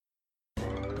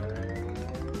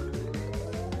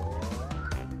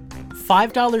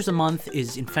$5 a month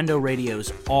is Infendo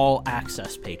Radio's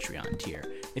all-access Patreon tier.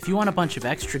 If you want a bunch of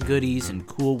extra goodies and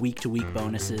cool week-to-week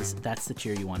bonuses, that's the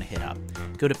tier you want to hit up.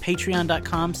 Go to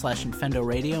patreon.com/Infendo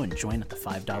Radio and join at the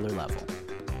 $5 level.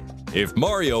 If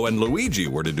Mario and Luigi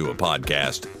were to do a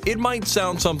podcast, it might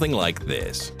sound something like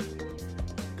this.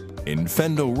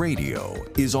 Infendo Radio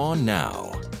is on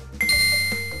now.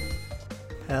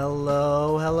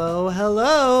 Hello, hello,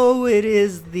 hello. It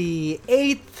is the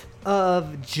 8th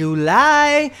of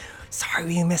July. Sorry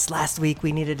we missed last week.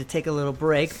 We needed to take a little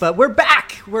break, but we're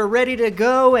back. We're ready to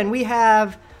go, and we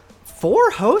have 4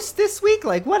 hosts this week.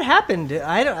 Like, what happened?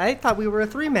 I thought we were a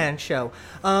 3-man show.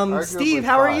 Steve,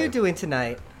 how are you doing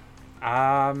tonight?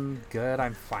 Good.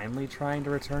 I'm finally trying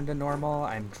to return to normal.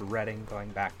 I'm dreading going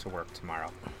back to work tomorrow.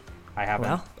 I haven't.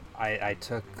 Well, I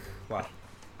took,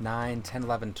 9, 10,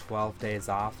 11, 12 days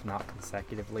off, not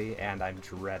consecutively, and I'm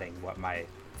dreading what my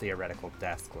theoretical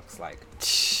desk looks like.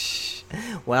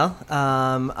 Well,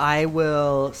 I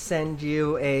will send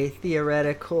you a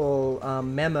theoretical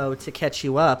memo to catch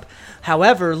you up.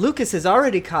 However, Lucas is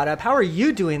already caught up. How are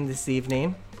you doing this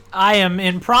evening? I am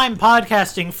in prime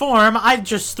podcasting form. I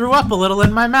just threw up a little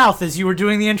in my mouth as you were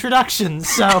doing the introduction,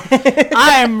 so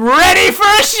I am ready for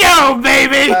a show,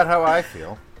 baby! That's how I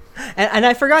feel. And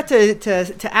I forgot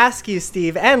to ask you,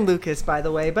 Steve, and Lucas, by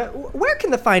the way, but where can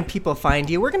the fine people find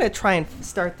you? We're going to try and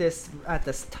start this at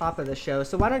the top of the show,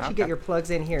 so why don't you get your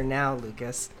plugs in here now,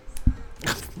 Lucas?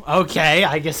 Okay,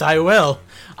 I guess I will.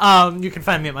 You can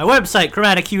find me at my website,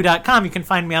 ChromaticQ.com. You can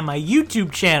find me on my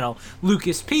YouTube channel,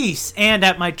 Lucas Peace, and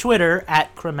at my Twitter,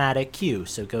 at ChromaticQ.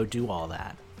 So go do all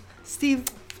that. Steve,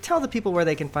 tell the people where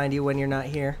they can find you when you're not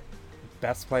here.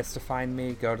 Best place to find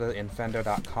me, go to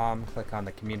infendo.com, click on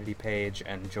the community page,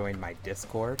 and join my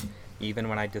Discord. Even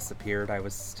when I disappeared, I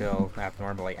was still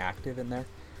abnormally active in there.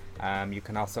 You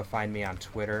can also find me on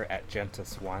Twitter at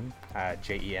Gentas1,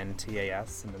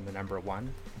 Gentas, and then the number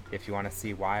 1. If you want to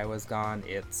see why I was gone,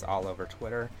 it's all over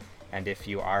Twitter. And if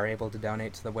you are able to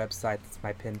donate to the website, that's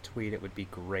my pinned tweet, it would be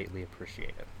greatly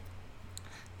appreciated.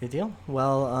 Good deal.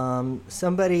 Well,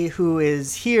 somebody who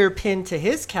is here pinned to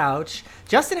his couch,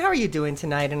 Justin, how are you doing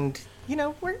tonight? And,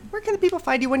 where can the people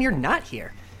find you when you're not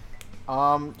here?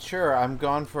 Sure, I'm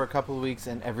gone for a couple of weeks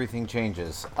and everything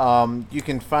changes. You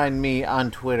can find me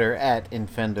on Twitter at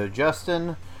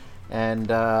InfendoJustin,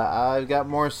 and I've got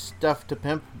more stuff to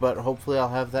pimp, but hopefully I'll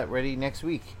have that ready next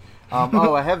week.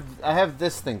 I have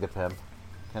this thing to pimp.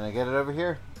 Can I get it over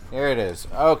here? Here it is.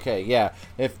 Okay, yeah.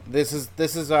 If this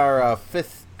is our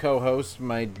 5th co-host,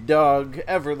 my dog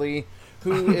Everly,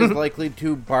 who is likely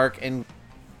to bark and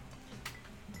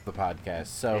the podcast.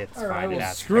 So it's fine.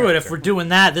 Well, screw it. If we're doing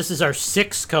that, this is our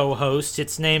 6th co-host.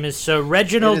 Its name is Sir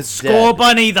Reginald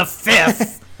Scorebunny the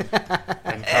 5th.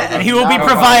 And he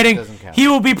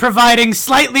will be providing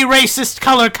slightly racist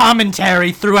color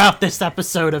commentary throughout this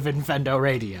episode of Infendo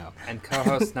Radio. And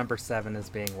co-host number 7 is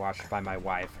being watched by my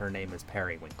wife. Her name is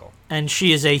Periwinkle. And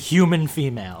she is a human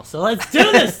female. So let's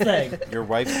do this thing. Your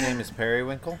wife's name is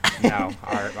Periwinkle? No,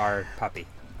 our puppy.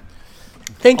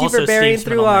 Thank you Also for bearing Steve's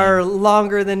through middle our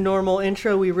longer than normal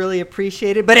intro. We really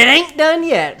appreciate it. But it ain't done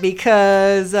yet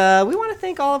because we want to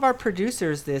thank all of our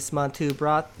producers this month who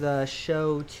brought the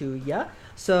show to ya.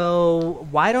 So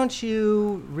why don't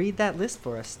you read that list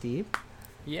for us, Steve?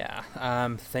 Yeah.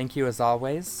 Thank you as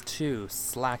always to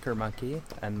Slacker Monkey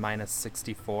and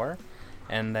Minus64.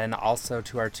 And then also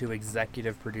to our 2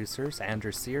 executive producers,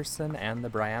 Andrew Searson and the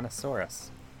Brianosaurus.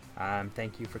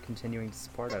 Thank you for continuing to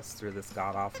support us through this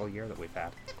god-awful year that we've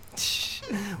had.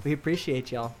 We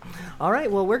appreciate y'all. All right,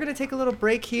 well, we're going to take a little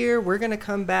break here. We're going to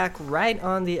come back right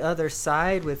on the other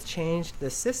side with Change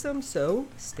the System, so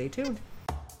stay tuned.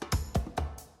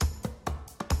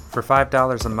 For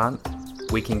 $5 a month,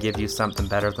 we can give you something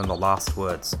better than the Lost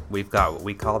Woods. We've got what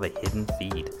we call the Hidden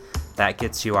Feed. That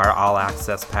gets you our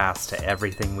all-access pass to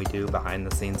everything we do behind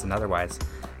the scenes and otherwise.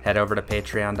 Head over to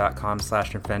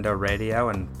patreon.com/Infendo Radio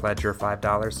and pledge your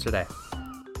 $5 today.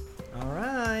 All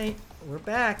right, we're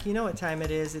back. You know what time it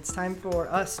is. It's time for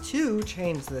us to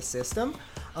change the system.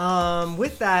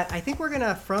 With that, I think we're going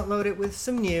to front load it with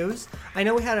some news. I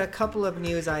know we had a couple of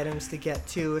news items to get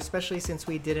to, especially since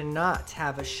we did not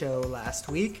have a show last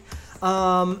week.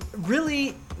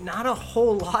 Really not a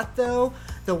whole lot, though.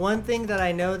 The one thing that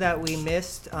I know that we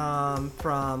missed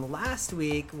from last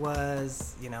week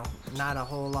was, not a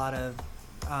whole lot of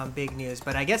big news.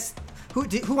 But I guess,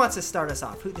 who wants to start us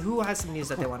off? Who has some news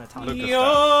that they want to talk about?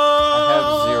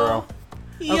 I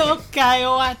have 0. Okay,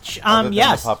 watch. Other than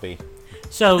Yes. the puppy.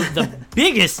 So the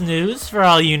biggest news for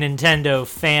all you Nintendo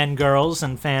fangirls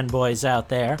and fanboys out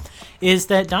there is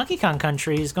that Donkey Kong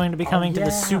Country is going to be coming to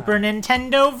the Super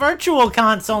Nintendo Virtual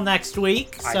Console next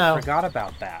week. So I forgot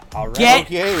about that already. Get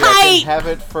Okay, hype! I can have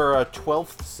it for a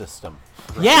 12th system.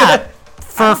 Yeah,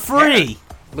 for free.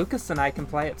 Lucas and I can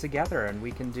play it together, and we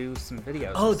can do some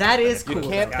videos. Oh, that is You cool.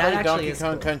 can't That play actually Donkey is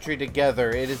Kong cool. Country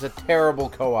together. It is a terrible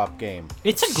co-op game.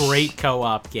 It's a great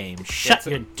co-op game. Shut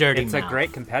your dirty It's mouth. a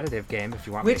great competitive game if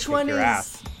you want me to Which kick one your is?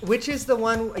 ass. Which is the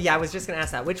one? Yeah, I was just gonna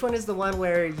ask that. Which one is the one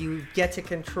where you get to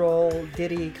control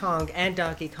Diddy Kong and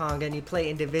Donkey Kong, and you play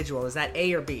individual? Is that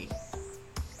A or B?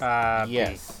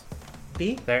 Yes.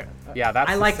 B. Yeah,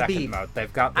 that's I the like second B. mode.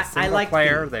 They've got the I single like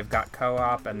player, B. they've got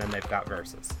co-op, and then they've got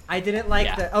versus. I didn't like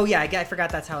Yeah. the. Oh yeah, I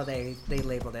forgot that's how they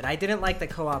labeled it. I didn't like the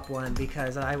co-op one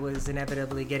because I was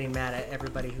inevitably getting mad at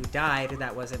everybody who died.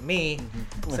 That wasn't me,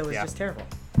 so it was Yeah. just terrible.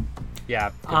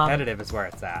 Yeah, competitive is where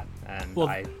it's at, and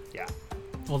well- yeah.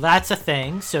 Well, that's a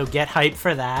thing, so get hyped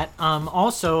for that.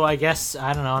 Also, I guess,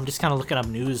 I don't know, I'm just kind of looking up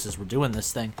news as we're doing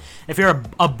this thing. If you're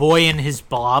a Boy and His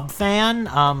Blob fan,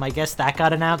 I guess that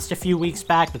got announced a few weeks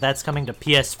back, but that's coming to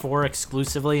PS4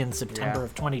 exclusively in September Yeah.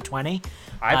 of 2020.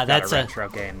 I've got that's a retro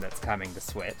game that's coming to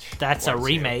Switch. That's a towards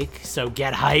you. remake, so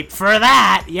get hyped for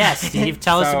that. Yes, Steve,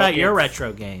 tell us So about your it's-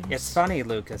 retro games. It's funny,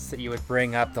 Lucas, that you would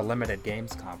bring up the Limited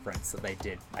Games Conference that they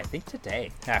did, I think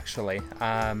today, actually.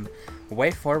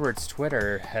 Way Forward's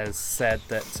Twitter has said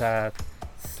that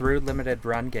through Limited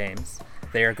Run Games,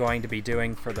 they are going to be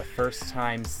doing, for the first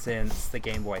time since the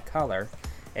Game Boy Color,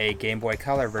 a Game Boy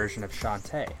Color version of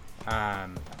Shantae.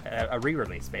 A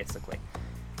re-release, basically.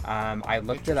 I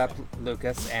looked it up,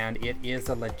 Lucas, and it is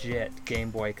a legit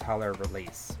Game Boy Color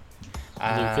release.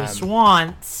 Lucas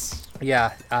wants.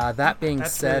 Yeah, that being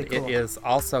That's said, really cool. it is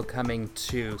also coming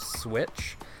to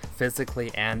Switch,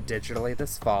 physically and digitally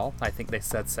this fall. I think they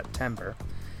said September.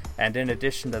 And in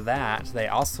addition to that, they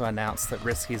also announced that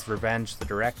Risky's Revenge, the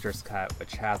Director's Cut,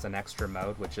 which has an extra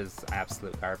mode, which is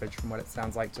absolute garbage from what it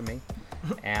sounds like to me,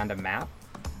 and a map,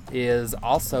 is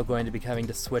also going to be coming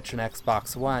to Switch and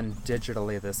Xbox One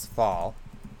digitally this fall.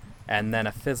 And then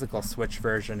a physical Switch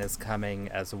version is coming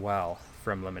as well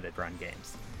from Limited Run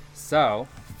Games. So,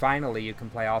 finally, you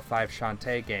can play all 5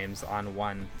 Shantae games on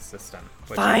one system,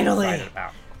 which Finally! I'm excited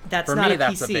about. That's For not me, a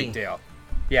that's PC. a big deal.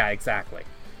 Yeah, exactly.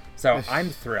 So, I'm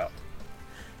thrilled.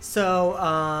 So,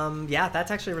 yeah,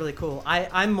 that's actually really cool.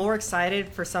 I'm more excited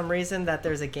for some reason that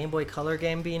there's a Game Boy Color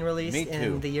game being released Me too.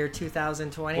 in the year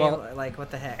 2020. Well, Like, what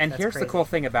the heck? And That's here's the crazy. cool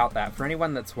thing about that. For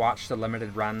anyone that's watched the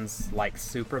limited runs, like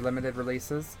super limited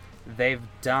releases, they've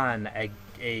done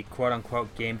a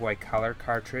quote-unquote Game Boy Color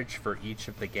cartridge for each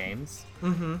of the games,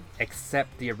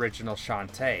 except the original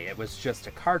Shantae. It was just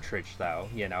a cartridge, though.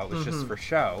 You know, it was just for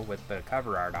show with the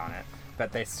cover art on it.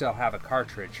 But they still have a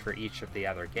cartridge for each of the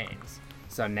other games.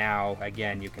 So now,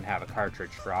 again, you can have a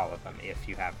cartridge for all of them if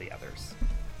you have the others.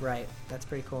 Right. That's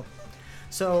pretty cool.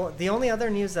 So the only other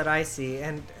news that I see,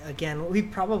 and again,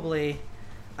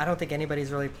 I don't think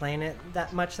anybody's really playing it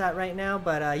that much right now,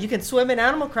 but you can swim in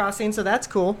Animal Crossing, so that's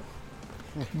cool.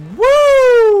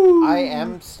 Woo! I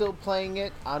am still playing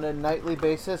it on a nightly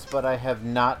basis, but I have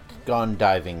not gone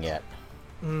diving yet.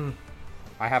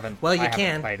 I haven't. Well, you I haven't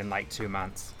can. played in like 2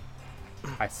 months.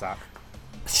 I suck.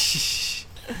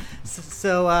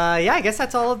 So yeah, I guess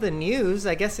that's all of the news.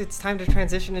 I guess it's time to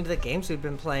transition into the games we've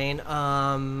been playing.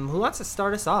 Who wants to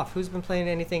start us off? Who's been playing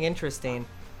anything interesting?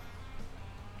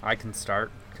 I can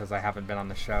start because I haven't been on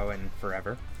the show in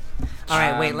forever. All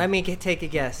right, wait. Um, Let me take a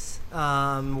guess.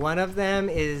 One of them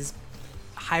is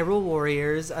Hyrule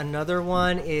Warriors. Another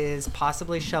one is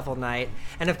possibly Shovel Knight,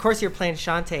 and of course, you're playing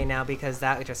Shantae now because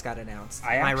that just got announced.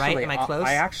 Am I right? Am I close?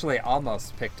 I actually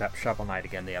almost picked up Shovel Knight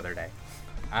again the other day.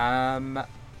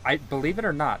 I believe it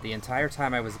or not, the entire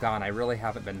time I was gone, I really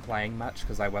haven't been playing much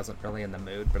because I wasn't really in the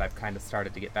mood. But I've kind of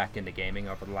started to get back into gaming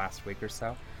over the last week or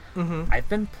so. I've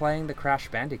been playing the Crash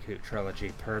Bandicoot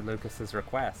trilogy per Lucas's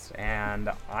request, and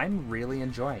I'm really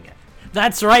enjoying it.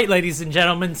 That's right, ladies and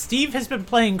gentlemen. Steve has been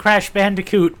playing Crash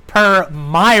Bandicoot per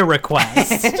my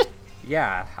request.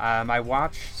 Yeah, I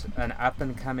watched an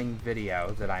up-and-coming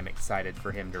video that I'm excited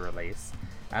for him to release,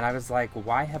 and I was like,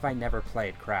 why have I never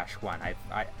played Crash 1?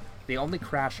 The only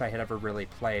Crash I had ever really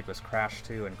played was Crash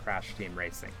 2 and Crash Team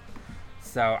Racing.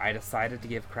 So I decided to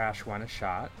give Crash 1 a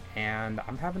shot, and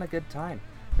I'm having a good time.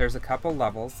 There's a couple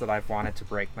levels that I've wanted to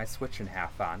break my Switch in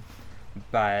half on,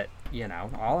 but, you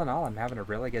know, all in all, I'm having a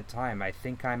really good time. I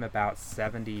think I'm about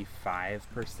 75%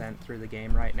 through the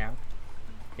game right now,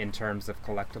 in terms of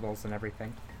collectibles and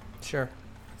everything. Sure.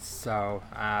 So,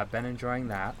 been enjoying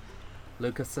that.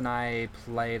 Lucas and I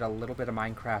played a little bit of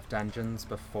Minecraft Dungeons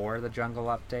before the Jungle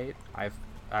update.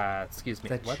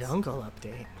 Jungle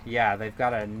update. Yeah, they've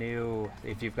got a new,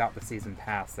 if you've got the season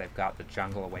pass, they've got the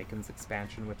Jungle Awakens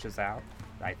expansion, which is out.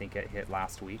 I think it hit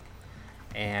last week.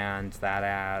 And that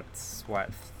adds,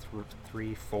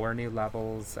 4 new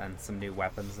levels and some new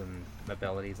weapons and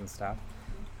abilities and stuff.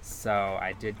 So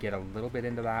I did get a little bit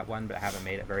into that one, but haven't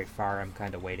made it very far. I'm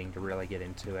kind of waiting to really get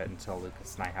into it until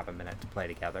Lucas and I have a minute to play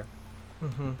together.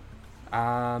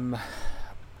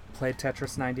 Played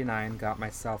Tetris 99, got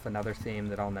myself another theme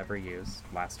that I'll never use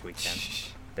last weekend.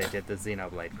 They did the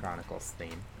Xenoblade Chronicles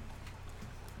theme.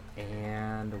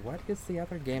 And what is the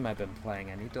other game I've been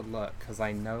playing? I need to look, because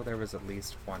I know there was at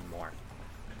least one more.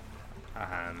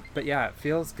 But yeah, it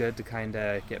feels good to kind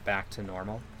of get back to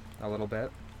normal a little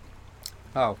bit.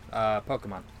 Oh,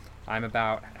 Pokemon. I'm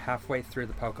about halfway through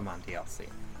the Pokemon DLC.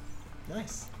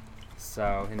 Nice.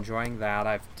 So, enjoying that.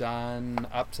 I've done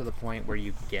up to the point where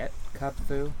you get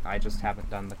Kubfu. I just haven't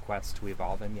done the quest to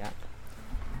evolve him yet.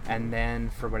 And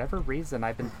then, for whatever reason,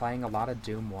 I've been playing a lot of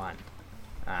Doom 1.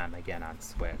 Again, on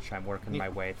Switch. I'm working my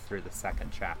way through the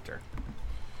second chapter.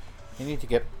 You need to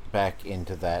get back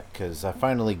into that, because I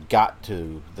finally got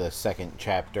to the second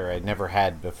chapter I never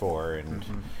had before, and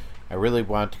I really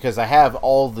want to, because I have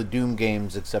all the Doom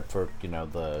games except for,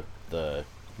 the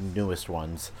newest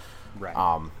ones. Right.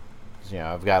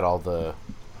 I've got all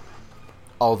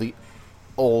the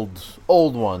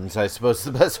old ones, I suppose is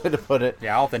the best way to put it.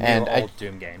 Yeah, all the new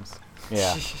Doom games.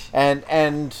 Yeah.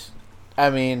 and I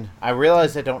mean, I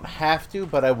realize I don't have to,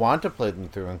 but I want to play them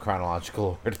through in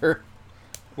chronological order.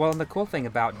 Well, and the cool thing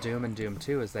about Doom and Doom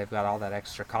 2 is they've got all that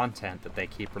extra content that they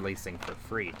keep releasing for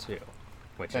free, too,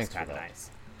 which is kind of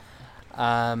nice.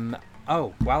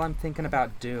 While I'm thinking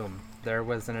about Doom, there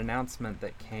was an announcement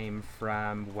that came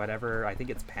from whatever, I think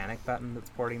it's Panic Button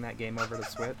that's porting that game over to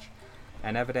Switch,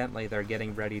 and evidently they're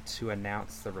getting ready to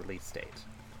announce the release date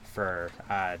for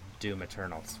Doom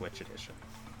Eternal Switch Edition.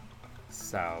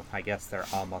 So, I guess they're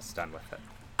almost done with it.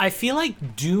 I feel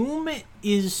like Doom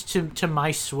is to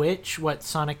my Switch what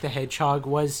Sonic the Hedgehog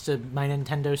was to my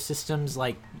Nintendo systems,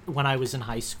 like, when I was in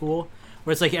high school.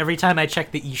 Where it's like every time I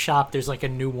check the eShop, there's like a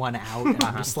new one out, and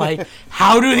I'm just like,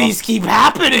 how do these keep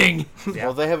happening? Yeah.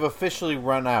 Well, they have officially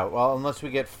run out. Well, unless we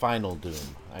get Final Doom.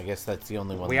 I guess that's the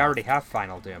only one. We already have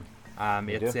Final Doom.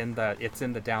 It's in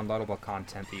the downloadable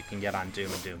content that you can get on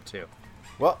Doom and Doom 2.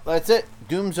 Well, that's it.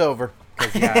 Doom's over.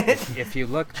 Yeah, if you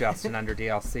look, Justin, under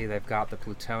DLC, they've got the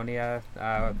Plutonia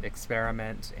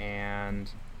experiment and...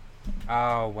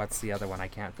 Oh, what's the other one? I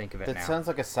can't think of it now. That sounds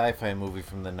like a sci-fi movie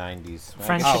from the 90s.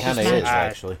 Friendship kind of is,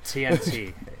 actually.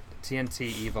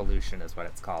 TNT Evolution is what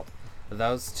it's called.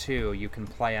 Those two, you can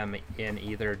play them in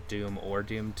either Doom or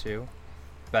Doom 2,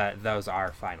 but those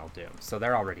are Final Doom, so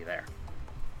they're already there.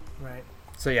 Right.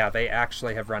 So yeah, they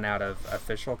actually have run out of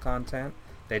official content.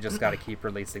 They just got to keep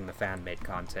releasing the fan-made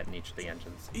content in each of the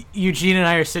engines. Eugene and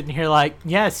I are sitting here like,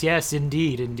 yes,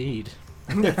 indeed.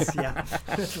 Yeah,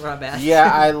 that's where I'm at.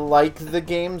 Yeah, I like the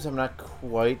games. I'm not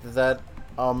quite that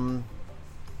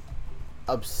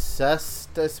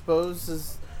obsessed, I suppose,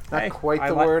 is not quite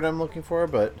the word I'm looking for,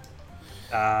 but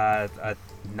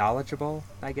knowledgeable,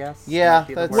 I guess. Yeah.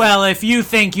 Well, if you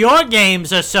think your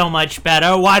games are so much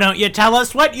better, why don't you tell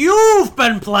us what you've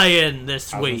been playing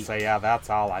this week? I was gonna say, yeah, that's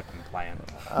all I've been playing.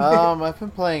 I've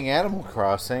been playing Animal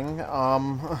Crossing.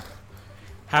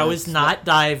 How is not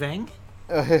diving?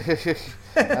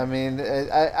 I mean,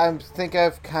 I think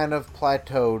I've kind of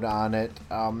plateaued on it.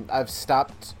 I've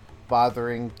stopped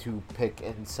bothering to pick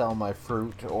and sell my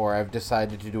fruit, or I've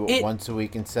decided to do it once a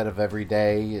week instead of every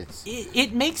day.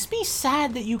 It makes me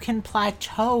sad that you can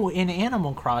plateau in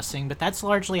Animal Crossing, but that's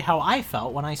largely how I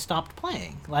felt when I stopped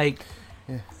playing. Like,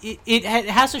 it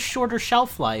has a shorter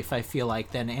shelf life, I feel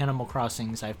like, than Animal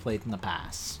Crossings I've played in the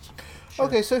past. Sure.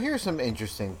 Okay, so here's some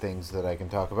interesting things that I can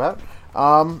talk about.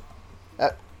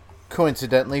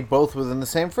 Coincidentally, both within the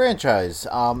same franchise.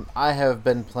 I have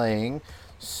been playing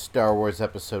Star Wars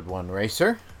Episode 1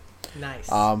 Racer. Nice.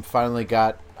 Finally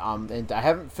got... and I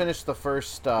haven't finished the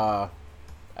first,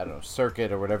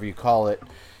 circuit or whatever you call it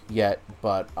yet,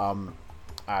 but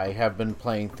I have been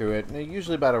playing through it,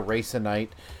 usually about a race a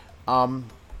night.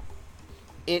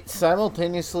 It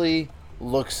simultaneously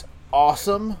looks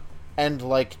awesome and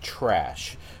like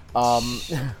trash.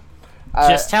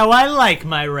 Just how I like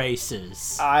my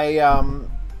races. I've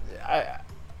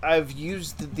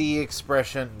used the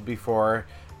expression before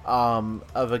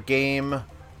of a game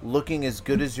looking as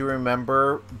good as you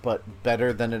remember, but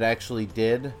better than it actually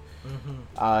did.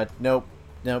 Mm-hmm. Nope.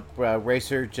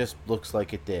 Racer just looks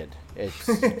like it did. It's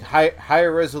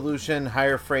higher resolution,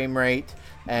 higher frame rate,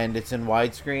 and it's in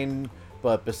widescreen,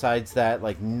 But besides that,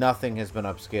 like, nothing has been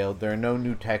upscaled. There are no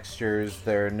new textures.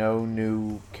 There are no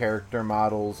new character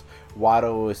models.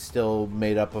 Watto is still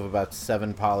made up of about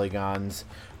 7 polygons.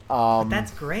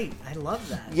 That's great. I love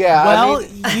that. Yeah. Well,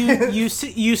 I mean, you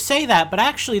say that, but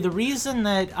actually the reason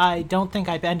that I don't think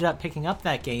I ended up picking up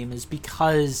that game is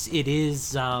because it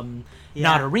is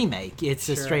not a remake. It's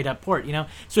a straight up port, you know?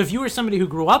 So if you were somebody who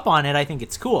grew up on it, I think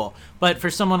it's cool. But for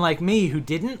someone like me who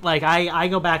didn't, like, I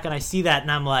go back and I see that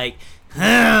and I'm like,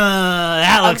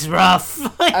 that looks rough.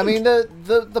 I mean,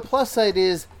 the plus side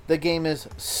is the game is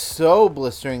so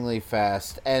blisteringly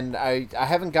fast, and I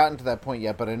haven't gotten to that point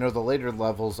yet, but I know the later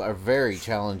levels are very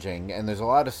challenging, and there's a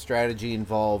lot of strategy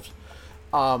involved.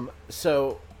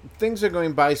 So things are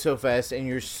going by so fast, and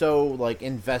you're so, like,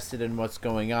 invested in what's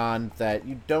going on that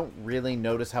you don't really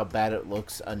notice how bad it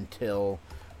looks until,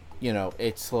 you know,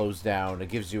 it slows down. It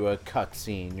gives you a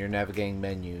cutscene. You're navigating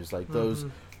menus. Like, those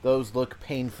look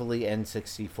painfully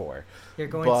N64. You're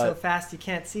going so fast you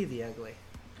can't see the ugly.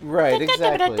 Right,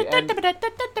 exactly.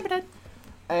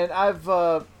 And I've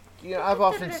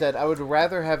often said I would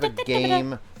rather have a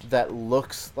game that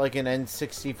looks like an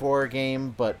N64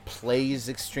 game but plays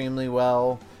extremely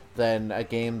well than a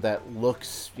game that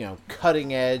looks, you know,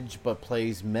 cutting edge but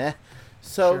plays meh.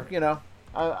 So, you know,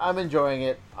 I'm enjoying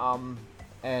it.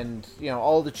 And, you know,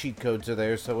 all the cheat codes are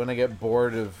there, so when I get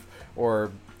bored of,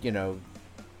 or, you know,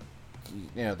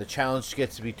 the challenge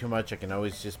gets to be too much, I can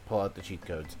always just pull out the cheat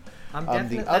codes.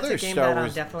 That's a game that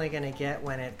I'm definitely going to get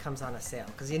when it comes on a sale,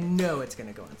 because you know it's going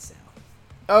to go on sale.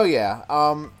 Oh yeah,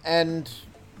 and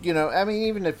you know, I mean,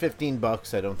 even at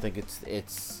 $15, I don't think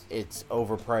it's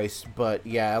overpriced. But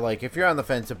yeah, like if you're on the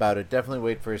fence about it, definitely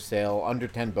wait for a sale. Under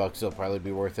 $10, it'll probably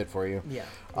be worth it for you. Yeah.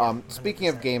 Speaking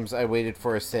of games, I waited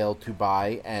for a sale to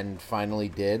buy and finally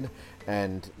did,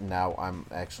 and now I'm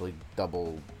actually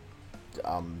double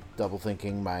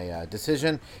thinking my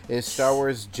decision is Star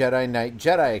Wars Jedi Knight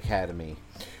Jedi Academy,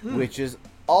 which is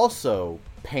also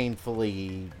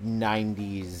painfully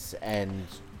 90s and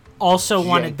also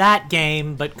wanted that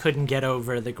game but couldn't get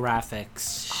over the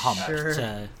graphics hump.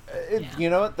 You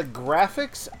know what, the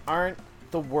graphics aren't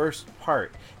the worst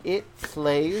part. It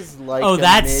plays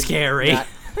like scary.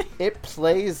 It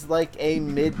plays like a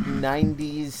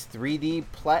mid-90s 3D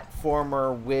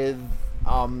platformer with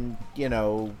you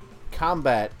know,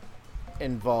 combat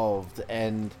involved,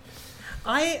 and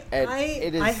I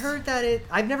heard that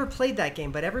I've never played that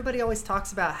game, but everybody always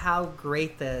talks about how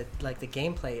great the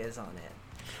gameplay is on it.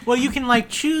 Well, you can like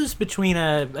choose between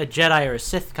a Jedi or a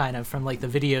Sith kind of from like the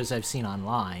videos I've seen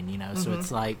online, you know. So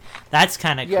it's like that's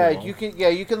kind of cool. You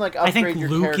can like upgrade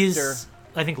your character.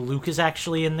 I think Luke is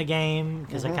actually in the game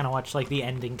because I kind of watched like the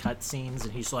ending cutscenes,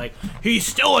 and he's like, he's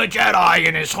still a Jedi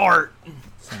in his heart.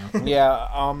 So.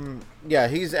 Yeah,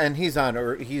 he's on. He's not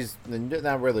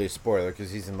really a spoiler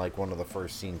because he's in like one of the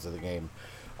first scenes of the game.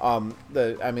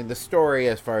 The story,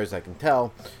 as far as I can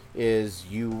tell, is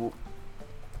you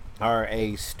are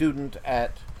a student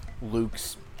at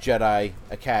Luke's Jedi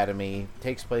Academy.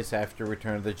 Takes place after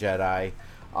Return of the Jedi.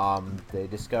 They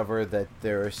discover that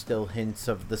there are still hints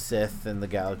of the Sith in the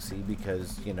galaxy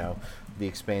because, you know, the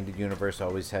expanded universe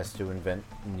always has to invent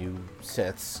new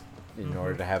Siths in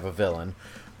order to have a villain.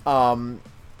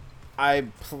 I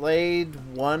played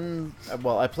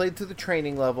through the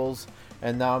training levels,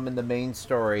 and now I'm in the main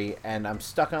story, and I'm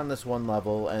stuck on this one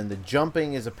level, and the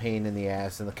jumping is a pain in the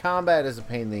ass, and the combat is a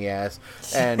pain in the ass,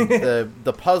 and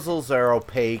the puzzles are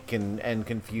opaque and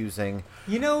confusing.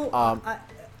 You know,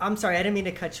 I'm sorry, I didn't mean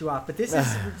to cut you off, but this is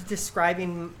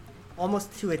describing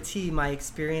almost to a T my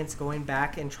experience going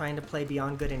back and trying to play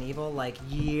Beyond Good and Evil, like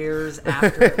years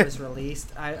after it was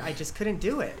released. I just couldn't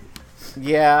do it.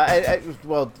 Yeah,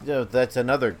 well, you know, that's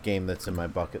another game that's in my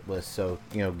bucket list, so,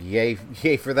 you know, yay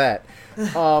for that.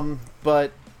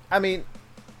 But, I mean,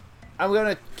 I'm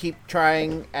going to keep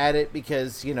trying at it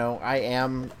because, you know, I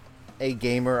am a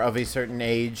gamer of a certain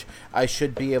age. I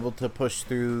should be able to push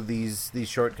through these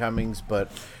shortcomings,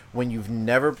 but when you've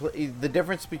never played... The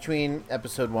difference between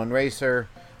Episode 1 Racer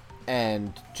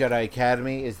and Jedi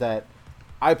Academy is that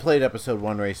I played Episode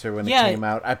 1 Racer when it came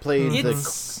out. I played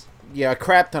a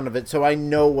crap ton of it, so I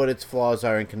know what its flaws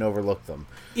are and can overlook them.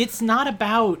 It's not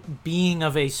about being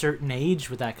of a certain age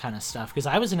with that kind of stuff, because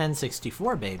I was an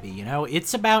N64 baby, you know?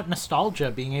 It's about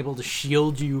nostalgia, being able to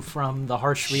shield you from the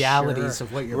harsh realities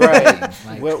of what you're playing.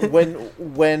 Like,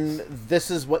 when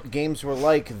this is what games were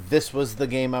like, this was the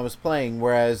game I was playing,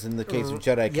 whereas in the case of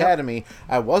Jedi Academy,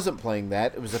 I wasn't playing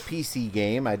that. It was a PC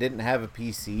game. I didn't have a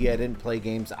PC. I didn't play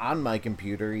games on my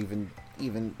computer, even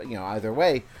you know, either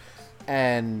way.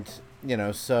 And, you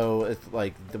know, so it's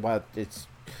like, it's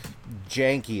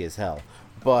janky as hell.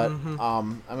 but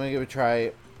I'm gonna give it a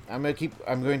try. I'm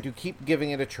going to keep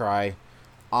giving it a try.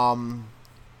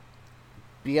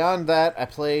 Beyond that, I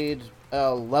played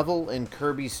a level in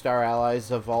Kirby Star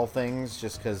Allies of all things,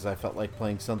 just because I felt like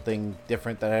playing something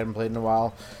different that I hadn't played in a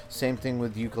while. Same thing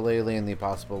with Yooka-Laylee and the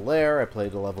Impossible Lair. I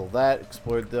played a level of that,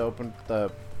 explored the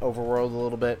overworld a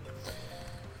little bit.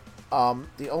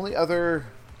 The only other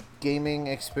gaming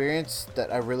experience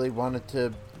that I really wanted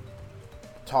to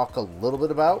talk a little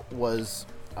bit about was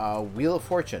Wheel of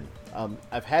Fortune.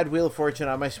 I've had Wheel of Fortune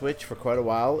on my Switch for quite a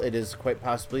while. It is quite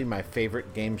possibly my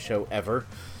favorite game show ever.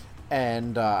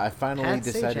 And I finally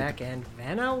decided... Pat Sajak and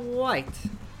Vanna White.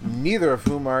 Neither of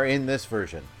whom are in this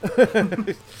version.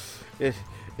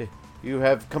 You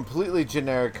have completely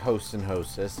generic host and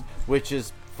hostess, which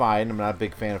is fine. I'm not a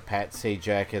big fan of Pat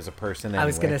Sajak as a person anyway. I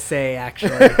was going to say,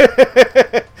 actually.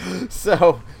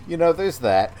 So, there's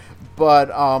that. But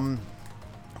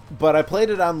I played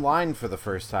it online for the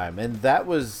first time, and that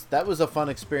was a fun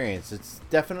experience. It's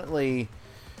definitely...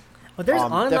 Oh, there's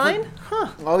online?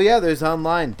 Huh. Oh, yeah, there's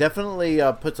online. Definitely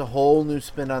puts a whole new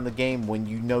spin on the game when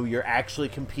you know you're actually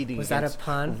competing against real people. Was that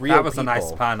a pun? That was a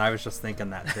nice pun. I was just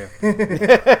thinking that, too.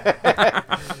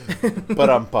 But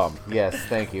I'm bummed. Yes,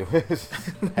 thank you.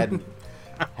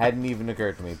 hadn't even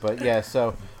occurred to me. But, yeah,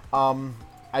 so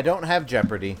I don't have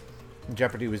Jeopardy.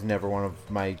 Jeopardy was never one of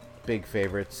my big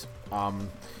favorites.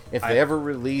 If they ever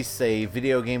release a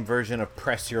video game version of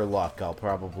Press Your Luck, I'll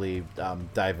probably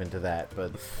dive into that.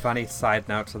 But funny side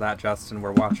note to that, Justin,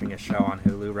 we're watching a show on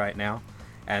Hulu right now,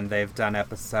 and they've done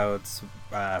episodes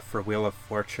for Wheel of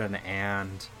Fortune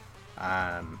and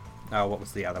what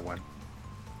was the other one?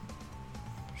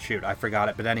 Shoot, I forgot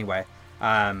it. But anyway,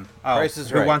 Price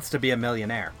is Who Right. Wants to Be a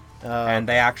Millionaire? And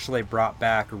they actually brought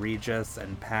back Regis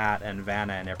and Pat and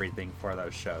Vanna and everything for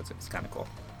those shows. It was kind of cool.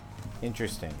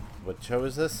 Interesting. What show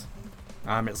is this?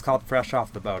 It's called Fresh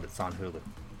Off the Boat. It's on Hulu.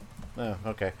 Oh,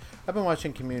 okay. I've been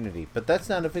watching Community, but that's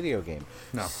not a video game.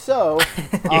 No. So,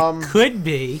 it could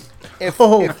be. Like,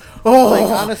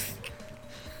 honest.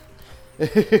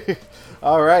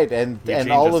 All right, and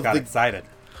Eugene all just of got the excited.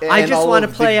 I just want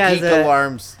to play as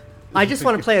alarms. I just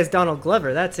want to play as Donald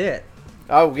Glover. That's it.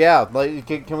 Oh yeah, like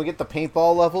can we get the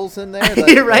paintball levels in there?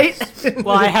 You're right.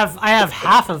 Well, I have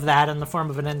half of that in the form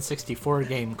of an N64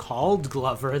 game called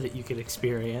Glover that you could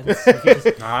experience.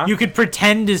 You could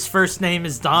pretend his first name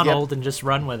is Donald and just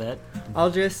run with it.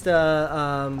 I'll just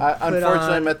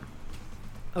unfortunately,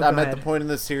 I'm at the point in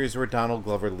the series where Donald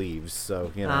Glover leaves,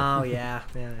 so Oh yeah.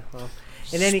 Well,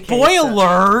 in any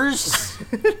spoilers.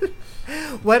 Case,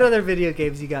 what other video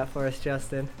games you got for us,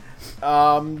 Justin?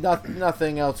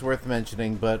 Nothing else worth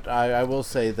mentioning, but I will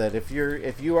say that if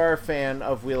you are a fan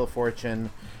of Wheel of Fortune,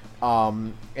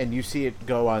 and you see it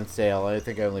go on sale, I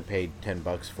think I only paid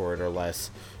 $10 for it or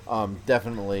less.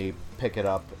 Definitely pick it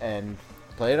up and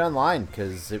play it online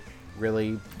because it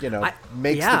really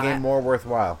makes the game more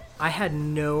worthwhile. I had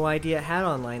no idea it had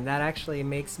online. That actually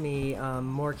makes me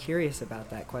more curious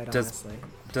about that. Quite honestly.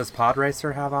 Does Pod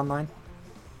Racer have online?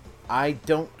 I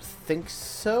don't think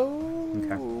so.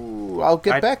 Okay. I'll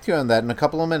get back to you on that in a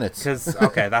couple of minutes.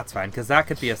 Okay, that's fine. Because that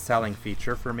could be a selling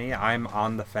feature for me. I'm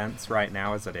on the fence right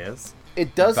now as it is.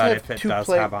 It does but have if it does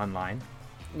have online.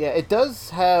 Yeah, it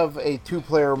does have a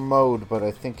 2-player mode, but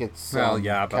I think it's but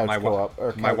my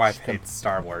wife hates hates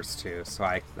Star Wars too, so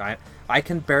I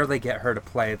can barely get her to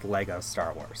play the Lego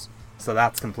Star Wars. So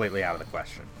that's completely out of the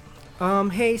question.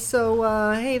 Hey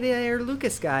there,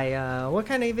 Lucas guy. What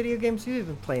kind of video games have you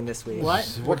been playing this week?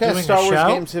 What kind of Star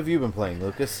Wars games have you been playing,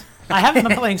 Lucas? I haven't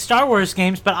been playing Star Wars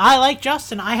games, but I, like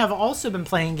Justin, I have also been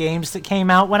playing games that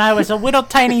came out when I was a little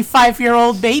tiny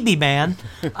 5-year-old baby man.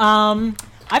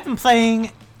 I've been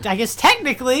playing, I guess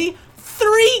technically,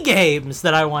 3 games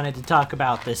that I wanted to talk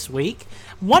about this week.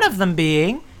 One of them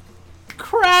being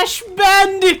Crash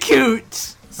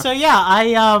Bandicoot. So yeah,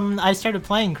 I started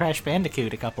playing Crash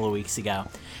Bandicoot a couple of weeks ago,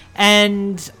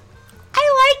 and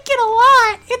I like it a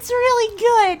lot. It's really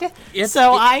good. It's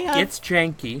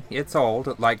janky. It's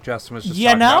old, like Justin was just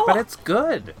talking about, but it's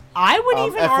good. I would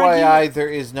even FYI, argue... there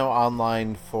is no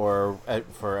online for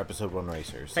Episode 1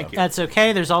 Racers. So. Thank you. That's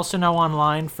okay. There's also no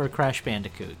online for Crash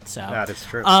Bandicoot. So that is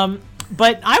true.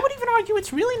 But I would even argue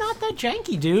it's really not that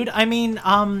janky, dude. I mean,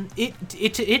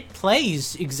 it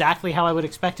plays exactly how I would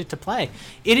expect it to play.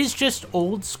 It is just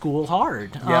old school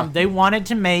hard. Yeah. They wanted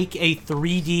to make a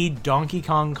 3D Donkey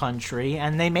Kong Country,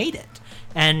 and they made it.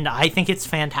 And I think it's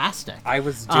fantastic. I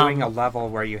was doing a level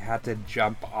where you had to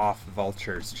jump off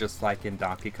vultures, just like in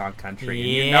Donkey Kong Country, and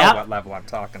you know what level I'm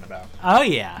talking about. Oh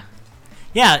yeah,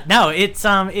 yeah. No, it's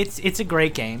a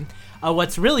great game.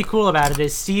 What's really cool about it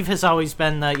is Steve has always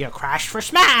been the Crash for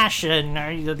Smash and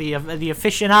the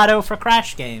aficionado for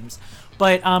Crash games.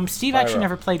 But Steve actually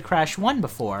never played Crash 1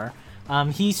 before.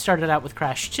 He started out with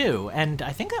Crash 2, and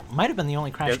I think that might have been the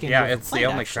only Crash game he ever it's played, the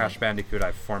only actually. Crash Bandicoot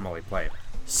I've formally played.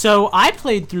 So I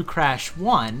played through Crash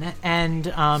 1,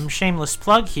 and shameless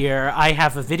plug here, I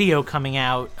have a video coming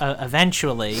out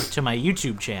eventually to my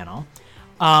YouTube channel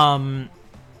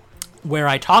where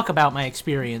I talk about my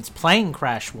experience playing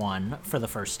Crash 1 for the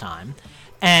first time.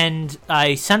 And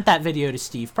I sent that video to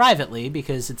Steve privately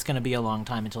because it's going to be a long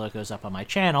time until it goes up on my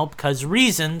channel because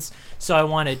reasons. So I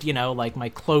wanted, like my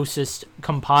closest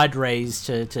compadres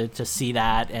to see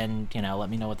that and, let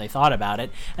me know what they thought about it.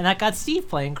 And that got Steve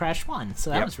playing Crash 1. So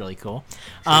that was really cool.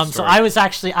 So I was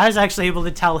actually able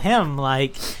to tell him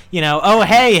oh,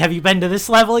 hey, have you been to this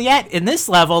level yet? In this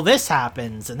level, this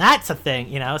happens. And that's a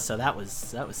thing, so that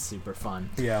was super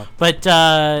fun. Yeah. But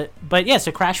yeah,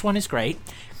 so Crash 1 is great.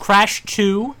 Crash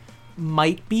 2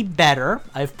 might be better.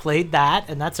 I've played that,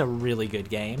 and that's a really good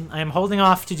game. I'm holding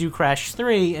off to do Crash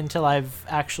 3 until I've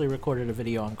actually recorded a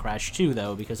video on Crash 2,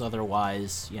 though, because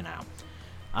otherwise,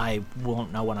 I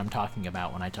won't know what I'm talking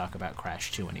about when I talk about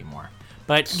Crash 2 anymore.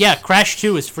 But yeah, Crash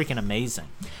 2 is freaking amazing.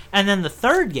 And then the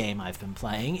third game I've been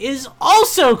playing is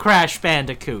also Crash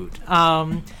Bandicoot.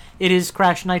 It is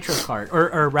Crash Nitro Kart,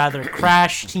 or rather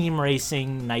Crash Team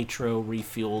Racing Nitro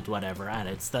Refueled, whatever.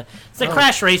 It's the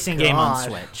Crash racing game on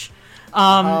Switch.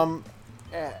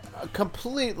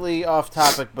 Completely off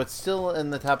topic, but still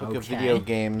in the topic of video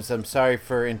games. I'm sorry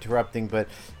for interrupting, but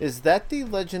is that the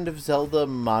Legend of Zelda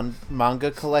manga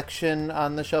collection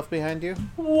on the shelf behind you?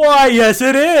 Why, yes,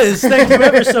 it is. Thank you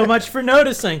ever so much for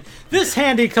noticing. This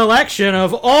handy collection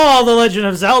of all the Legend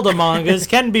of Zelda mangas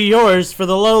can be yours for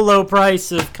the low, low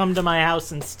price of come to my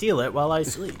house and steal it while I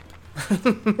sleep.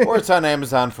 Or it's on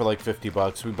Amazon for like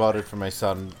 $50. We bought it for my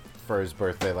son for his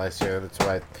birthday last year. That's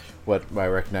why I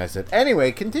recognize it.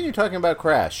 Anyway, continue talking about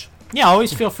Crash. Yeah,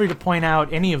 always feel free to point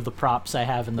out any of the props I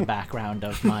have in the background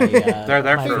of my they're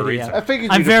there my for a video. reason. I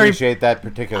figured you'd appreciate that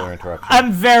particular interruption.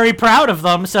 I'm very proud of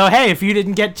them, so hey, if you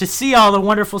didn't get to see all the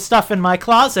wonderful stuff in my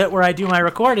closet where I do my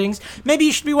recordings, maybe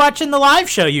you should be watching the live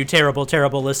show, you terrible,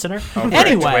 terrible listener. Over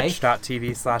Anyway,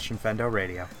 twitch.tv/Infendo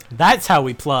Radio. That's how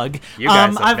we plug. You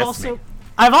guys have missed me.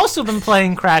 I've also been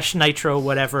playing Crash Nitro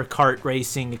whatever kart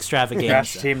racing extravaganza.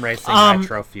 Crash Team Racing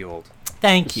Nitro Fueled.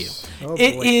 Thank you.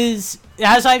 It is,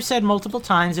 as I've said multiple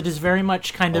times, it is very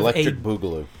much kind of Electric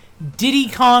Boogaloo. Diddy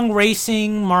Kong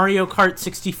Racing, Mario Kart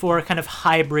 64 kind of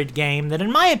hybrid game that,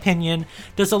 in my opinion,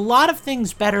 does a lot of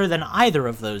things better than either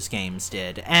of those games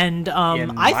did. And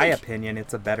in my opinion,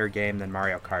 it's a better game than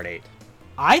Mario Kart 8.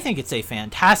 I think it's a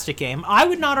fantastic game. I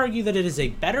would not argue that it is a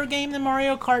better game than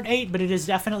Mario Kart 8, but it is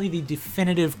definitely the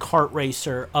definitive kart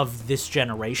racer of this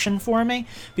generation for me,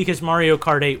 because Mario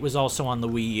Kart 8 was also on the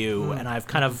Wii U, and I've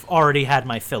kind of already had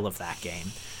my fill of that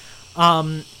game.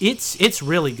 It's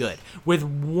really good, with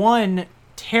one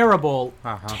terrible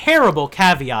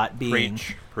caveat being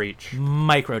Preach.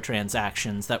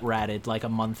 microtransactions that were added like a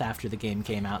month after the game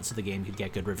came out so the game could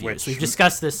get good reviews. We've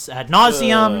discussed this ad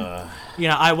nauseum.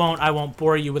 I won't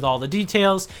bore you with all the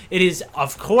details. It is,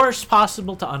 of course,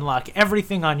 possible to unlock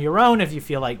everything on your own if you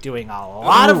feel like doing a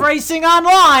lot of racing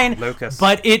online. Lucas.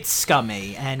 But it's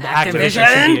scummy, and Activision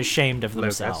should be ashamed of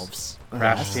themselves.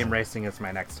 Crash Team Racing is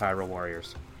my next Hyrule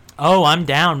Warriors. Oh, I'm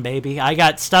down, baby. I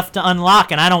got stuff to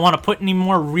unlock, and I don't want to put any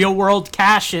more real-world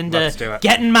cash into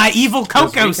getting my evil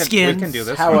Coco skins. We can do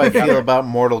this. How I feel about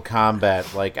Mortal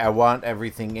Kombat. Like, I want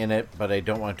everything in it, but I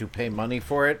don't want to pay money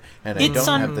for it, and I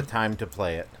don't have the time to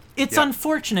play it. It's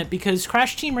unfortunate because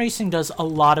Crash Team Racing does a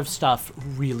lot of stuff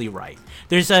really right.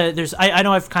 I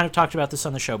know I've kind of talked about this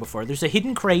on the show before. There's a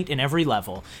hidden crate in every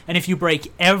level, and if you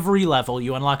break every level,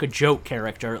 you unlock a joke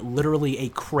character, literally a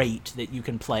crate that you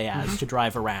can play as to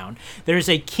drive around. There's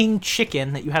a king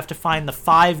chicken that you have to find the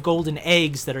 5 golden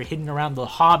eggs that are hidden around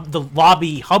the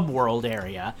lobby hub world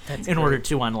area in order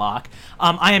to unlock.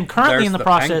 I am currently in the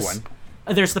process. Penguin.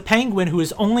 There's the penguin, who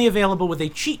is only available with a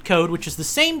cheat code, which is the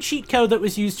same cheat code that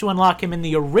was used to unlock him in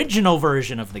the original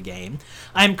version of the game.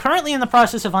 I am currently in the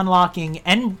process of unlocking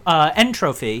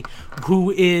N-Trophy,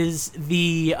 who is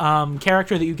the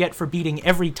character that you get for beating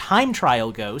every time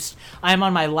trial ghost. I am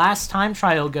on my last time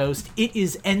trial ghost. It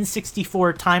is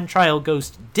N64 time trial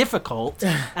ghost difficult,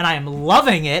 and I am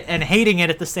loving it and hating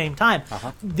it at the same time.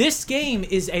 This game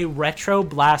is a retro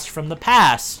blast from the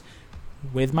past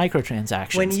with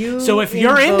microtransactions. So if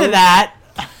you're into that,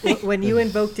 When you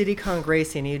invoke Diddy Kong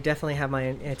Racing, you definitely have my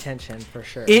attention for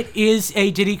sure. It is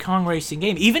a Diddy Kong Racing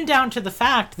game, even down to the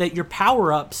fact that your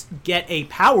power-ups get a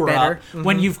power-up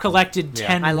when you've collected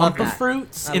 10 Wumpa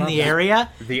fruits in the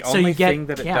area. The only thing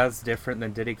that it does different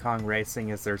than Diddy Kong Racing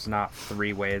is there's not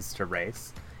 3 ways to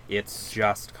race. It's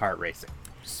just kart racing.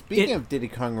 Speaking of Diddy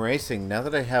Kong Racing, now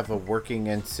that I have a working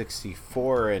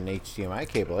N64 and HDMI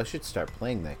cable, I should start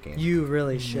playing that game. You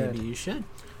really should. Maybe you should.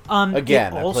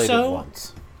 Again, I played it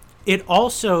once. It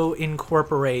also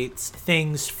incorporates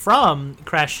things from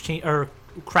Crash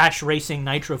Racing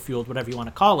Nitro Fueled, whatever you want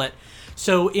to call it.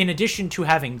 So in addition to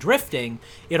having drifting,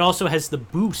 it also has the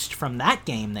boost from that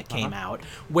game that came out,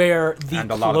 where the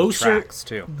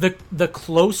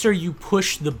closer you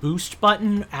push the boost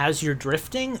button as you're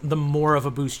drifting, the more of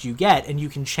a boost you get, and you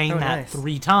can chain that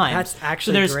 3 times. That's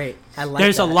actually great. I like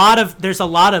there's that. There's a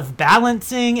lot of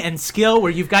balancing and skill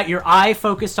where you've got your eye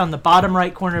focused on the bottom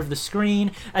right corner of the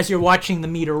screen as you're watching the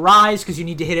meter rise, because you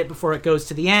need to hit it before it goes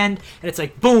to the end, and it's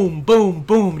like boom, boom,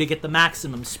 boom to get the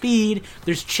maximum speed.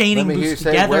 There's chaining boosts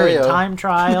together in time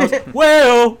trials.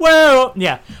 Whoa.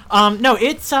 Yeah. No,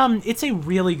 it's a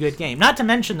really good game. Not to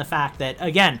mention the fact that,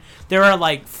 again, there are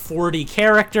like 40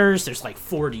 characters, there's like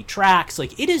 40 tracks.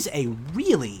 Like, it is a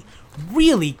really,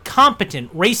 really competent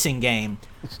racing game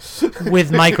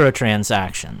with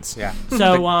microtransactions. Yeah.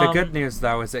 So the good news,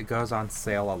 though, is it goes on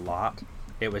sale a lot.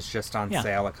 It was just on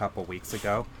sale a couple weeks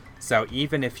ago. So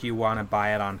even if you want to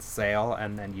buy it on sale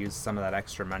and then use some of that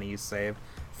extra money you save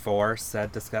for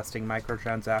said disgusting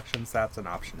microtransactions, that's an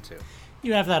option too.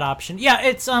 You have that option. Yeah,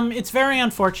 it's very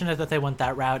unfortunate that they went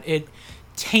that route. It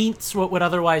taints what would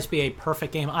otherwise be a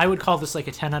perfect game. I would call this like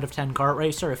a 10 out of 10 kart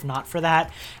racer, if not for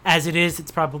that. As it is,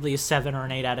 it's probably a 7 or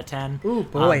an 8 out of 10. Ooh,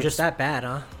 boy, it's that bad,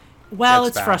 huh? Well,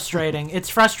 it's frustrating. It's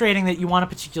frustrating that you want a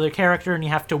particular character and you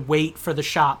have to wait for the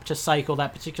shop to cycle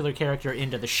that particular character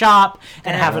into the shop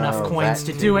and have enough coins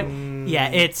to do it. Yeah,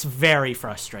 it's very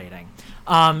frustrating.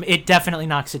 It definitely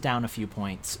knocks it down a few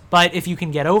points. But if you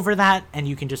can get over that and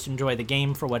you can just enjoy the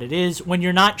game for what it is, when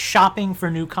you're not shopping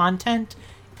for new content,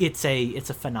 it's a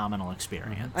phenomenal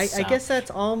experience. I guess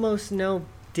that's almost no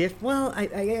well,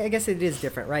 I guess it is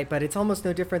different, right? But it's almost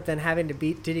no different than having to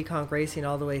beat Diddy Kong Racing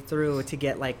all the way through to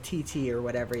get like TT or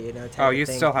whatever, you know. Oh, you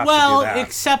still have to do that. Well,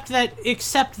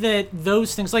 except that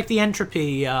those things, like the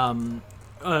Entropy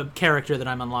character that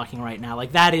I'm unlocking right now,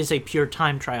 like that is a pure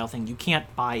time trial thing. You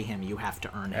can't buy him; you have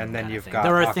to earn it. And then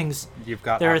there are things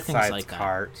like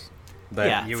cart.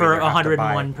 Yeah, for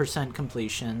 101%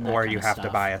 completion. Or you have to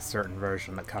buy a certain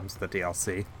version that comes with the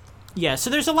DLC. Yeah, so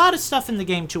there's a lot of stuff in the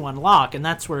game to unlock, and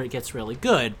that's where it gets really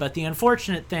good. But the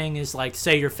unfortunate thing is, like,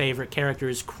 say your favorite character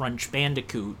is Crunch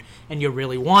Bandicoot, and you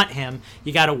really want him,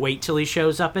 you gotta wait till he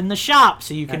shows up in the shop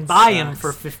so you can buy him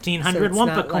for 1,500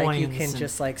 Wumpa coins. Like you can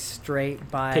just, like, straight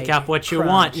buy pick up what you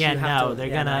want. Yeah, no, they're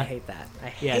gonna... I hate that.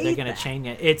 They're gonna chain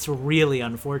it. It's really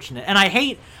unfortunate. And I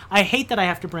hate that I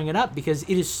have to bring it up because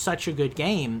it is such a good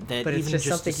game that but even it's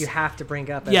just something you have to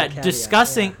bring up as a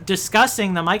caveat.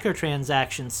 discussing the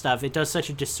microtransaction stuff, it does such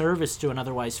a disservice to an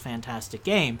otherwise fantastic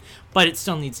game, but it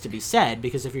still needs to be said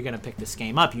because if you're going to pick this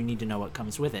game up, you need to know what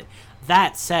comes with it.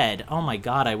 That said, oh my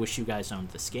god, I wish you guys owned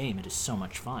this game. It is so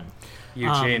much fun.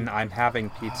 Eugene, I'm having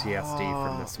PTSD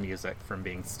from this music, from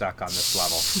being stuck on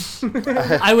this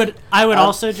level. I would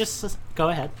also just go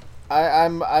ahead. I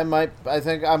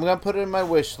think I'm gonna put it in my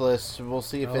wish list. We'll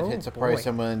see if it hits a price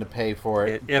I'm willing to pay for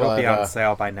it. It'll be on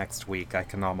sale by next week. I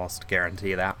can almost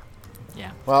guarantee that.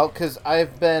 Yeah. Well, because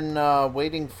I've been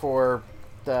waiting for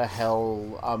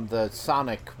the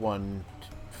Sonic one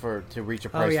to reach a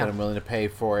price that I'm willing to pay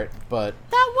for it. But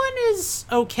that one is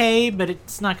okay, but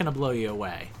it's not gonna blow you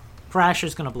away. Crash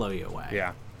is gonna blow you away.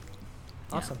 Yeah.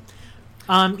 Awesome.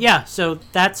 So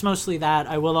that's mostly that.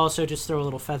 I will also just throw a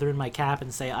little feather in my cap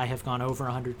and say I have gone over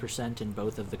 100% in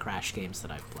both of the Crash games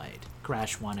that I've played.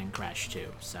 Crash 1 and Crash 2.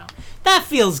 So that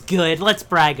feels good. Let's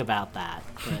brag about that.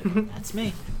 But that's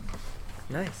me.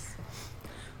 Nice.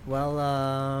 Well,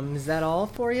 is that all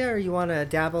for you? Or you want to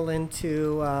dabble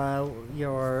into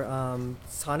your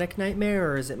Sonic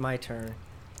Nightmare, or is it my turn?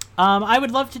 I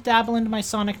would love to dabble into my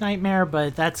Sonic Nightmare,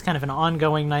 but that's kind of an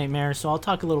ongoing nightmare, so I'll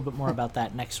talk a little bit more about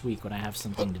that next week when I have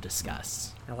something to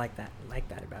discuss. I like that. I like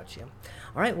that about you.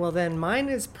 All right, well then mine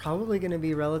is probably going to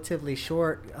be relatively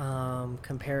short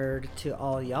compared to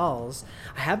all y'all's.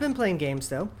 I have been playing games,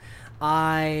 though.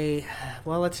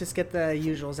 Let's just get the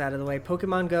usuals out of the way.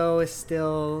 Pokemon Go is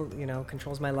still,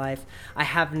 controls my life. I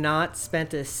have not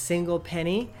spent a single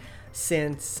penny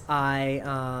since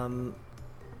the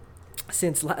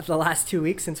last 2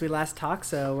 weeks since we last talked.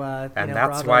 So and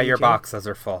that's why your boxes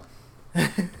are full.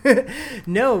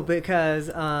 No, because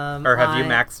or have you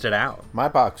maxed it out? My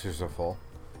boxers are full.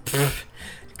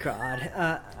 God.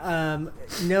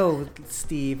 No,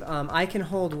 Steve. I can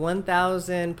hold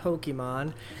 1,000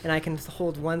 Pokemon, and I can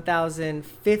hold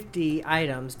 1,050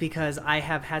 items because I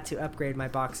have had to upgrade my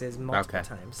boxes multiple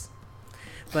times.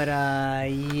 But,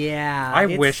 yeah. I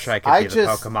wish I could be the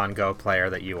Pokemon Go player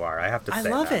that you are. I have to say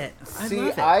I love it.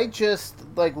 I just,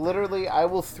 like, literally, I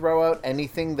will throw out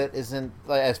anything that isn't,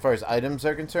 like, as far as items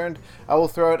are concerned, I will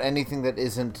throw out anything that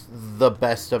isn't the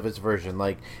best of its version.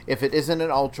 Like, if it isn't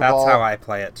an Ultra Ball... That's how I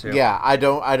play it, too. Yeah, I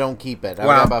don't keep it. I've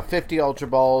got about 50 Ultra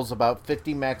Balls, about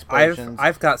 50 Max Potions.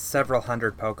 I've got several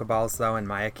hundred Pokeballs, though, in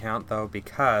my account, though,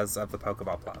 because of the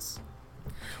Pokeball Plus.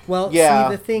 Well, yeah,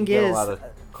 see, the thing is...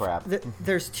 Crap.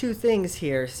 There's two things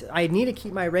here. I need to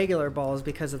keep my regular balls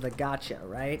because of the gacha,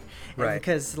 right? Right.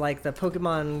 Because like the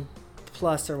Pokemon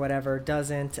Plus or whatever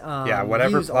doesn't.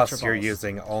 Whatever use Plus Ultra you're balls.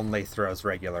 using only throws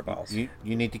regular balls. You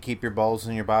need to keep your balls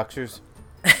in your boxers.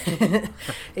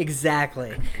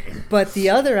 Exactly. But the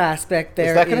other aspect there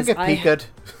is that going to get peaked?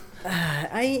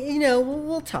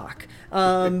 We'll talk.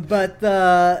 But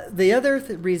the other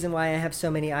reason why I have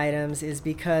so many items is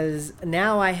because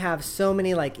now I have so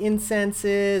many like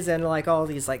incenses and like all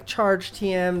these like charge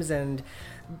TMs and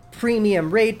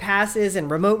premium raid passes and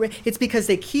remote it's because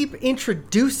they keep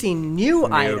introducing new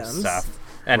items stuff.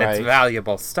 And it's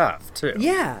valuable stuff, too.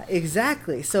 Yeah,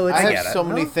 exactly. So it's, I have so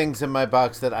many things in my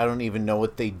box that I don't even know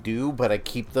what they do, but I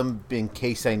keep them in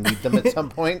case I need them at some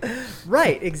point.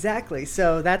 Right, exactly.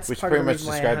 So that's which part pretty of the much reason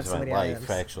why I have describes so my many life, items.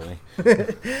 actually.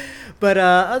 But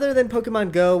other than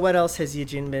Pokemon Go, what else has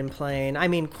Eugene been playing? I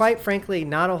mean, quite frankly,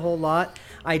 not a whole lot.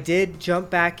 I did jump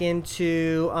back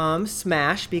into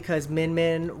Smash because Min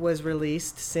Min was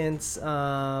released since.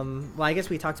 Well, I guess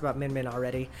we talked about Min Min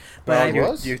already. But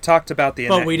you talked about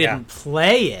the. But we didn't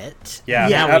play it. Yeah,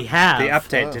 now we have. The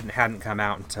update hadn't come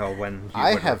out until when.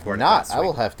 I have not. I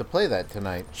will have to play that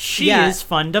tonight. She is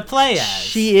fun to play as.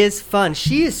 She is fun.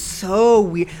 She is so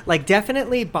weird. Like,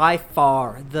 definitely by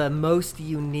far the most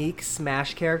unique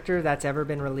Smash character that's ever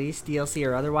been released, DLC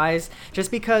or otherwise.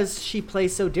 Just because she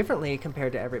plays so differently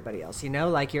compared to everybody else,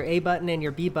 like your A button and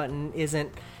your B button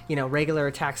isn't regular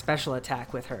attack, special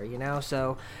attack with her,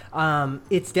 so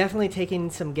it's definitely taking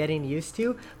some getting used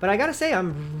to, but I gotta say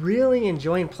I'm really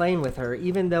enjoying playing with her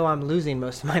even though I'm losing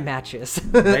most of my matches.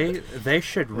 they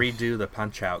should redo the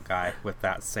Punch Out guy with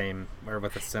that same or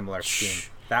with a similar scheme.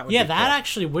 That would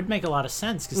actually would make a lot of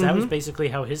sense because that was basically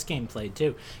how his game played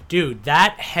too. Dude,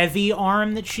 that heavy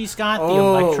arm that she's got, the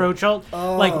Electro Jolt,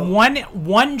 like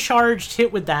one charged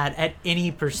hit with that at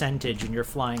any percentage and you're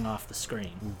flying off the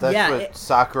screen. That's what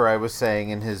Sakurai was saying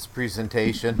in his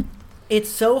presentation. It's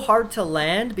so hard to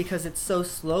land because it's so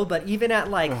slow, but even at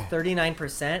like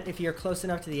 39%, if you're close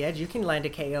enough to the edge, you can land a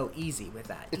KO easy with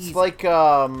that. It's like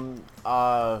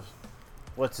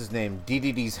what's his name?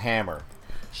 DDD's hammer.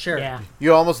 Sure. Yeah.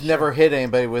 You almost never hit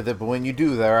anybody with it, but when you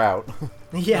do, they're out.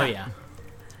 Yeah. Oh, yeah.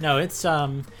 No, it's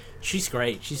she's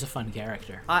great. She's a fun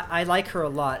character. I like her a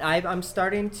lot. I'm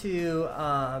starting to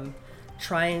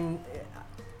try and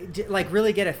like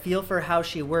really get a feel for how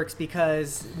she works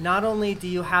because not only do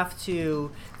you have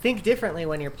to think differently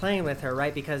when you're playing with her,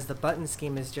 right? Because the button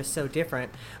scheme is just so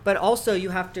different. But also you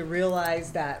have to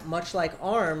realize that much like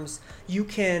ARMS, you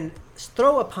can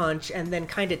throw a punch and then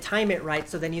kind of time it right.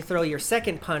 So then you throw your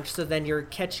second punch. So then you're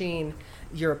catching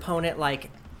your opponent like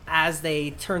as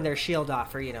they turn their shield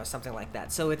off or, something like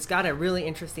that. So it's got a really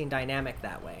interesting dynamic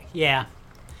that way. Yeah.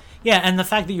 Yeah, and the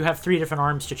fact that you have 3 different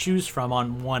arms to choose from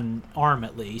on one arm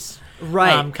at least,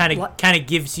 right? Kind of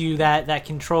gives you that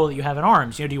control that you have in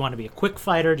ARMS. Do you want to be a quick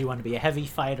fighter? Do you want to be a heavy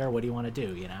fighter? What do you want to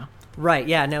do? Right.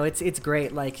 Yeah. No. It's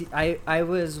great. Like I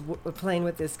was playing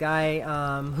with this guy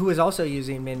who was also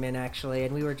using Min Min actually,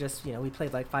 and we were just we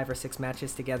played like 5 or 6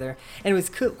 matches together, and it was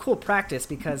cool practice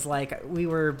because like we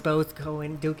were both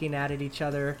duking at each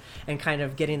other and kind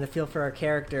of getting the feel for our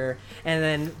character, and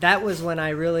then that was when I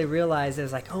really realized it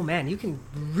was like, oh man, you can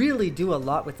really do a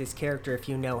lot with this character if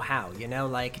you know how.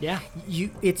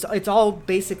 It's all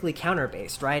basically counter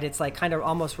based, right? It's like kind of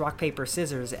almost rock paper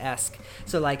scissors esque.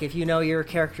 So like if your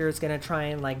character is going to try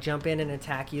and like jump in and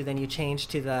attack you, then you change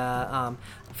to the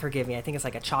forgive me, I think it's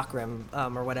like a chakram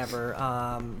or whatever,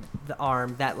 the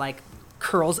arm that like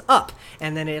curls up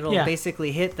and then it'll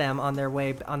basically hit them on their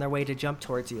way to jump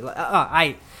towards you.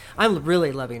 I'm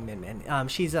really loving Min Min.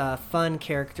 She's a fun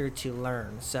character to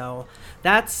learn. So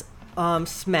that's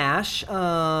Smash.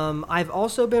 I've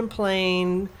also been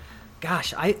playing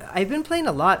Gosh, I've been playing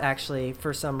a lot, actually,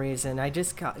 for some reason. I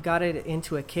just got it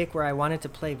into a kick where I wanted to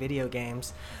play video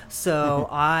games. So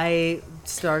I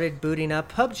started booting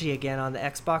up PUBG again on the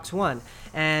Xbox One.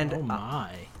 And oh,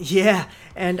 my. Yeah,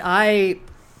 and I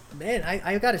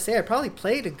got to say, I probably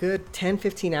played a good 10,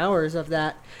 15 hours of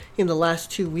that in the last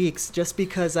 2 weeks just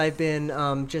because I've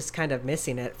been just kind of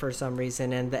missing it for some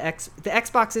reason. And the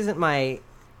Xbox isn't my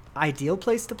ideal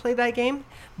place to play that game,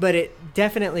 but it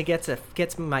definitely gets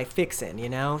my fix in, you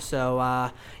know. So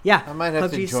yeah, I might have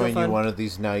PUBG's to join so you fun. one of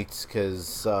these nights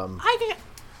because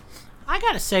I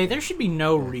gotta say, there should be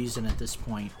no reason at this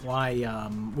point why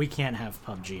we can't have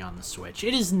PUBG on the Switch.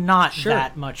 It is not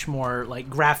that much more like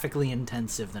graphically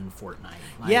intensive than Fortnite.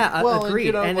 Like, Yeah, agreed.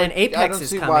 you know, and like, then Apex I don't is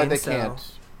see coming. why they so.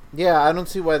 can't. Yeah, I don't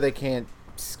see why they can't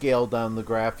scale down the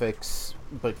graphics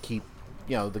but keep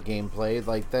the gameplay.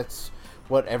 Like that's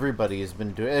what everybody has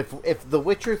been doing. If The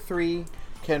Witcher 3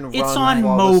 can run it's on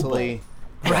flawlessly,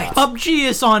 mobile. Right. PUBG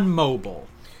is on mobile.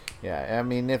 Yeah, I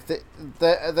mean, if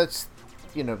that's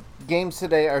games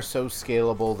today are so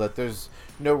scalable that there's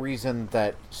no reason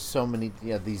that so many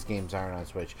these games aren't on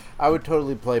Switch. I would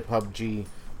totally play PUBG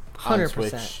on 100%.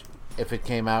 Switch if it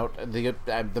came out.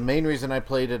 The main reason I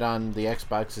played it on the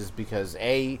Xbox is because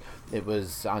A, it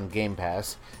was on Game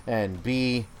Pass, and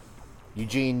B,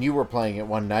 Eugene, you were playing it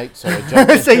one night, so I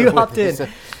jumped So you hopped in. So,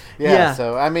 Yeah.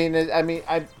 So I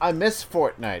miss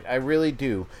Fortnite. I really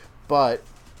do. But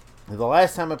the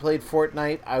last time I played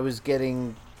Fortnite, I was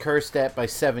getting cursed at by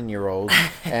 7-year-olds,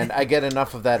 and I get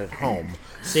enough of that at home.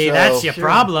 See, So- that's your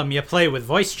problem. You play with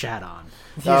voice chat on.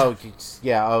 Oh,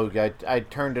 yeah. Oh, I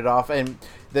turned it off, and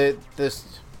this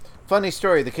funny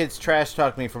story. The kids trash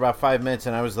talked me for about 5 minutes,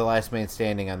 and I was the last man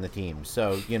standing on the team.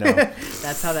 So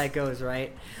That's how that goes,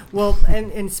 right? Well,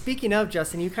 and speaking of,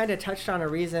 Justin, you kind of touched on a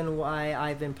reason why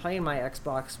I've been playing my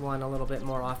Xbox One a little bit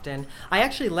more often. I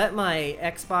actually let my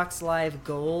Xbox Live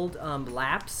Gold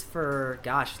lapse for,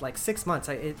 like 6 months.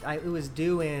 It was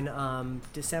due in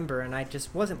December, and I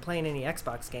just wasn't playing any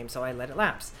Xbox games, so I let it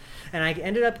lapse. And I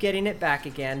ended up getting it back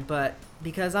again, but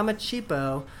because I'm a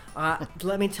cheapo,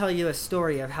 let me tell you a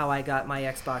story of how I got my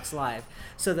Xbox Live.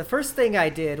 So the first thing I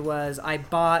did was I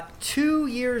bought 2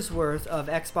 years worth of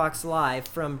Xbox Live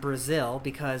from Brazil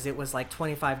because it was like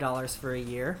 $25 for a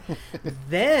year.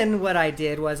 Then what I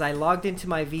did was I logged into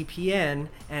my VPN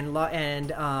and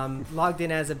logged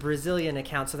in as a Brazilian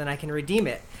account so then I can redeem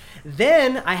it.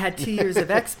 Then I had 2 years of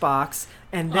Xbox.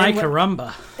 And then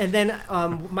caramba. And then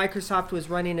Microsoft was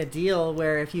running a deal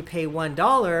where if you pay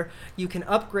 $1, you can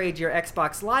upgrade your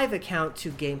Xbox Live account to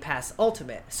Game Pass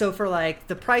Ultimate. So for like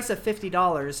the price of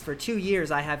 $50 for 2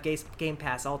 years, I have Game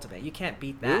Pass Ultimate. You can't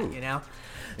beat that, Ooh. you know?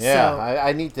 Yeah, So,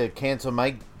 I need to cancel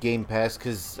my Game Pass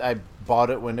because I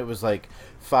bought it when it was like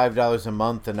 $5 a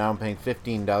month, and now I'm paying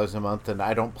 $15 a month, and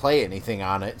I don't play anything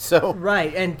on it. So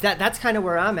right, and that's kind of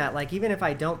where I'm at. Like, even if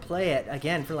I don't play it,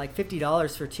 again, for like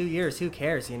 $50 for 2 years, who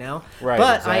cares, you know? Right,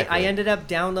 But exactly. I ended up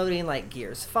downloading like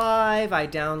Gears 5. I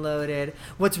downloaded...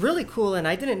 What's really cool, and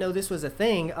I didn't know this was a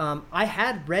thing, I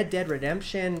had Red Dead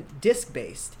Redemption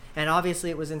disc-based, and obviously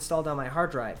it was installed on my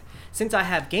hard drive. Since I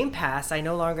have Game Pass, I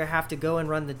no longer have to go and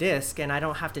run the disc, and I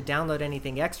don't have to download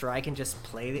anything extra. I can just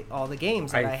play all the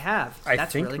games that I have. I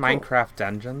That's think really cool. Minecraft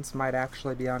Dungeons might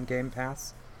actually be on Game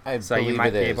Pass. So you believe might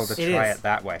it be is. able to It try is. it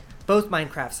that way. Both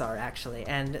Minecrafts are, actually.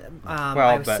 And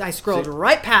Well, I scrolled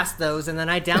right past those, and then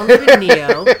I downloaded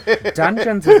Neo.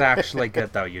 Dungeons is actually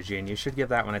good, though, Eugene. You should give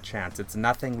that one a chance. It's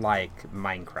nothing like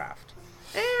Minecraft.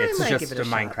 It's might just give it a a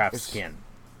shot. Minecraft skin,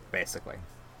 basically.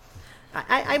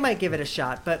 I might give it a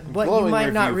shot, but what Glowing you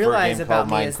might not review for a realize game about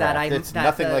called me is that Minecraft. It's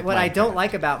nothing like what I don't Minecraft.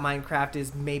 like about Minecraft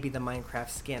is maybe the Minecraft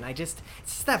skin. It's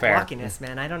just that Fair. blockiness,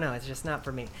 man. I don't know. It's just not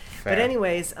for me. Fair. But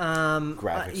anyways,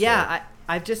 Graphics yeah,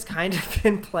 I've just kind of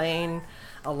been playing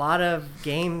a lot of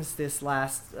games this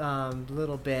last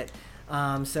little bit.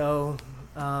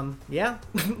 Yeah,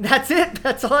 that's it.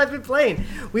 That's all I've been playing.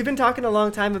 We've been talking a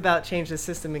long time about Change the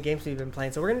System and games we've been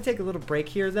playing. So we're going to take a little break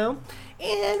here, though.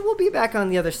 And we'll be back on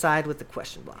the other side with the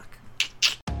question block.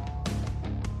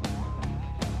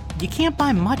 You can't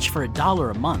buy much for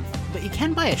 $1 a month, but you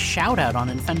can buy a shout-out on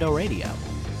Infendo Radio.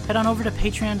 Head on over to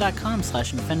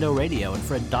patreon.com/Infendo Radio, and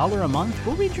for $1 a month,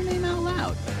 we'll read your name out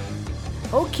loud.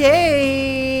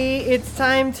 Okay, it's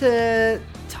time to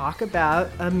talk about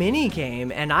a mini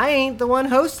game, and I ain't the one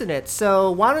hosting it.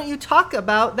 So why don't you talk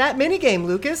about that mini game,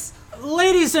 Lucas?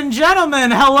 Ladies and gentlemen,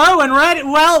 hello and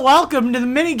welcome to the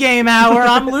minigame hour.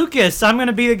 I'm Lucas. I'm going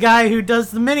to be the guy who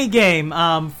does the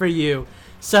minigame for you.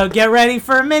 So get ready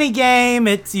for a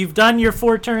minigame. You've done your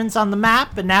 4 turns on the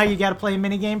map, and now you got to play a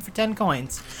minigame for 10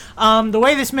 coins. The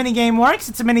way this minigame works,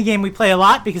 it's a minigame we play a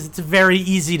lot because it's very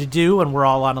easy to do and we're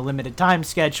all on a limited time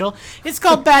schedule. It's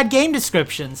called Bad Game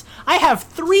Descriptions. I have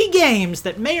 3 games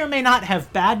that may or may not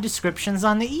have bad descriptions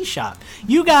on the eShop.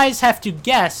 You guys have to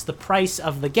guess the price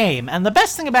of the game. And the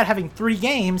best thing about having 3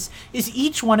 games is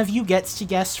each one of you gets to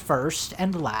guess first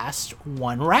and last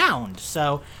one round.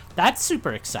 So that's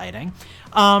super exciting.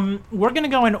 We're going to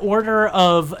go in order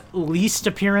of least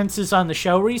appearances on the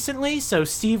show recently. So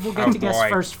Steve will get to guess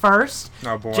first.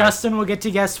 Oh, boy. Justin will get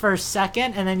to guess first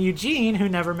second. And then Eugene, who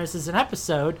never misses an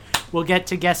episode, will get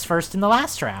to guess first in the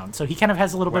last round. So he kind of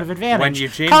has a little bit of advantage. When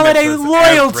Eugene call it a misses,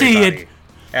 loyalty.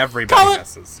 Everybody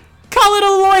misses. Call it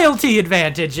a loyalty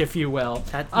advantage, if you will.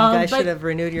 You guys should have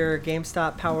renewed your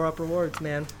GameStop power-up rewards,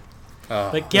 man.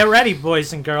 But get ready,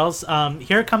 boys and girls.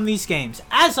 Here come these games.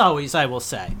 As always, I will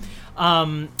say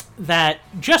that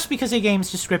just because a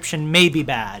game's description may be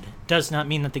bad does not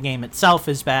mean that the game itself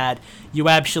is bad. You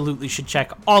absolutely should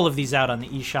check all of these out on the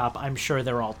eShop. I'm sure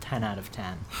they're all 10 out of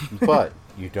 10. But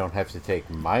you don't have to take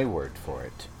my word for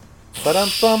it.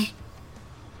 Ba-dum-bum.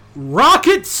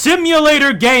 Rocket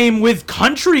simulator game with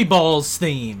Country Balls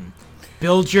theme.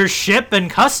 Build your ship and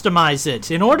customize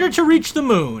it in order to reach the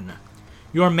moon.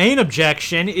 Your main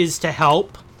objection is to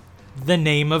help the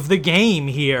name of the game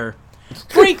here.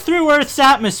 Break through Earth's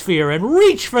atmosphere and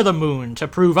reach for the moon to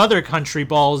prove other country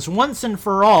balls once and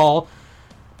for all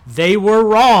they were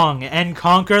wrong and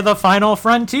conquer the final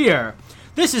frontier.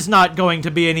 This is not going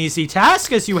to be an easy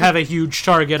task as you have a huge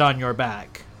target on your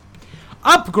back.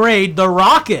 Upgrade the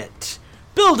rocket.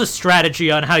 Build a strategy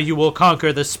on how you will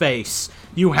conquer the space.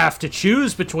 You have to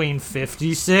choose between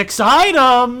 56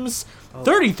 items.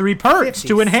 33 perks 56.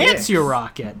 to enhance your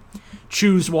rocket.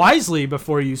 Choose wisely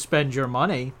before you spend your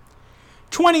money.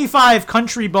 25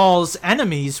 country balls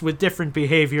enemies with different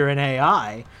behavior and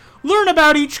AI. Learn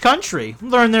about each country.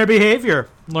 Learn their behavior.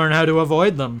 Learn how to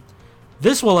avoid them.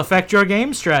 This will affect your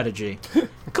game strategy.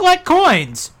 Collect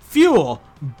coins, fuel,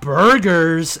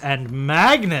 burgers, and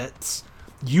magnets.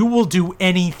 You will do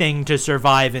anything to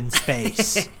survive in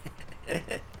space.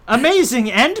 Amazing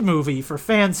end movie for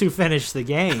fans who finish the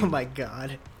game. Oh my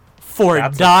god. For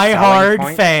That's a die-hard selling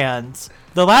point? fans.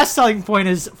 The last selling point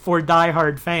is for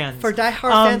die-hard fans. For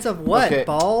die-hard fans of what? Okay.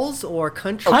 Balls or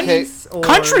countries? Or...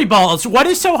 Country balls. What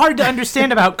is so hard to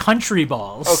understand about country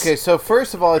balls? Okay, so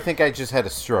first of all, I think I just had a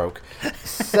stroke.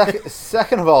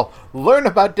 Second of all, learn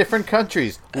about different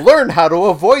countries. Learn how to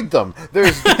avoid them.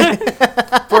 There's America,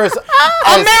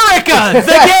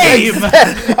 the game.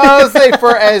 I was say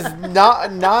for as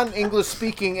non-English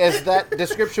speaking as that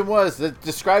description was, that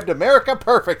described America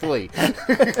perfectly.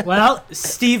 Well,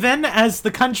 Steven, as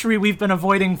the country we've been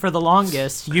avoiding for the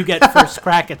longest, you get first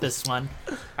crack at this one.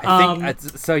 I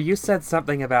think so. You said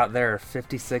something about there are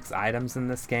 56 items in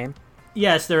this game.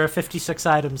 Yes, there are 56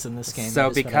 items in this game. So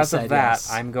that is what I because of said, that,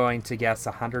 yes. I'm going to guess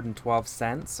 112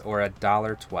 cents or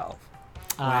 $1.12.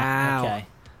 Wow. Okay.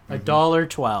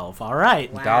 $1.12. All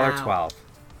right. Wow. $1.12.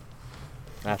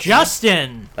 That's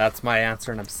Justin, That's my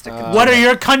answer, and I'm sticking. what are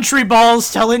your country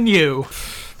balls telling you?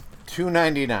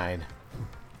 $2.99.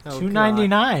 Oh,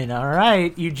 $2.99. All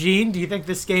right, Eugene. Do you think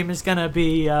this game is gonna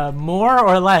be more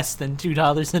or less than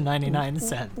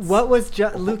 $2.99? What was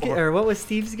what was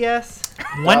Steve's guess?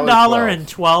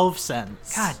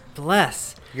 $1.12. God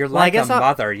bless. You're Well, I like guess a I'll-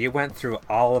 mother. You went through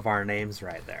all of our names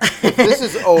right there. If this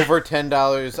is over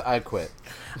 $10, I quit.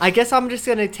 I guess I'm just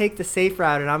gonna take the safe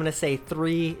route and I'm gonna say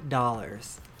 $3.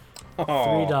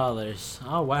 $3.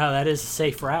 Oh, wow, that is a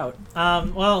safe route.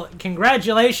 Well,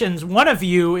 congratulations. One of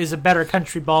you is a better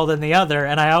country ball than the other,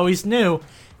 and I always knew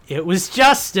it was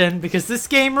Justin because this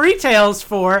game retails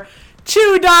for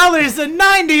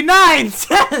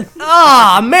 $2.99.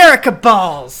 Ah, America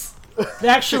balls.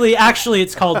 Actually,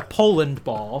 it's called Poland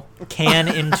ball. Can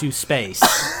into space.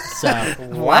 So,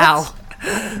 Wow.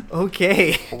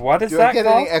 Okay. What is Do I that get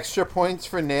called? any extra points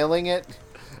for nailing it?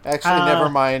 Actually, never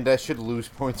mind. I should lose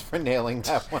points for nailing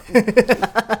that one.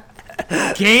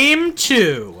 Game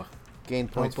 2. Gain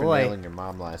points for boy. nailing your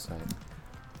mom last night.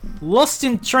 Lost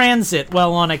in transit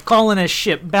while on a colonist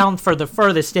ship bound for the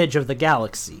furthest edge of the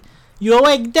galaxy. You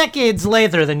awake decades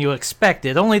later than you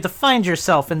expected, only to find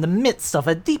yourself in the midst of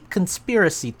a deep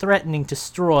conspiracy threatening to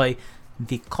destroy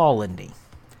the colony.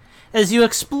 As you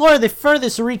explore the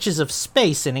furthest reaches of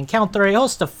space and encounter a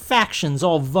host of factions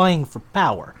all vying for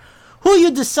power, who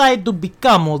you decide to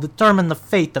become will determine the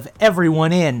fate of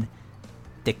everyone in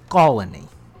the colony.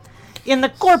 In the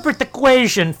corporate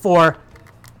equation for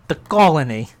the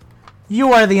colony,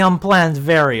 you are the unplanned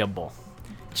variable.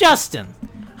 Justin,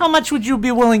 how much would you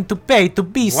be willing to pay to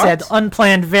be said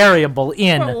unplanned variable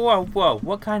in Whoa!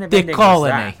 What kind of the ending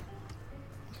colony?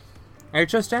 It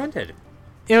just ended.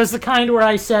 It was the kind where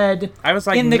I said, I was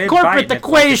like, in the mid-bite, corporate and it's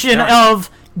equation like it's done. of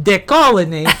the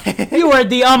colony, you were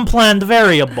the unplanned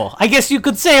variable. I guess you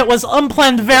could say it was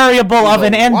unplanned variable of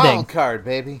an ending. Wild card,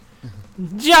 baby.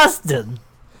 Justin,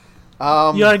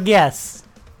 your guess.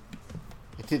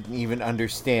 I didn't even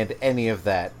understand any of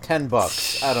that.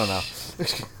 $10. I don't know.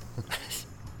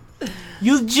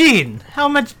 Eugene, how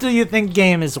much do you think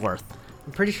game is worth?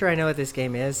 I'm pretty sure I know what this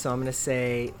game is, so I'm going to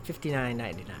say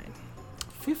 $59.99.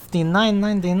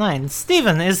 $59.99.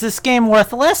 Steven, is this game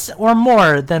worth less or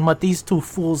more than what these two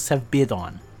fools have bid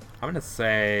on? I'm gonna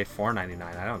say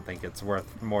 $4.99. I don't think it's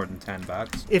worth more than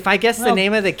 $10. If I guess the Well-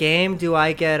 name of the game, do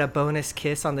I get a bonus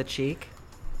kiss on the cheek?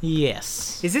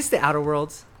 Yes. Is this the Outer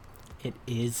Worlds? It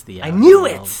is the I Outer knew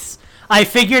it! Worlds. I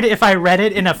figured if I read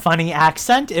it in a funny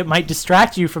accent, it might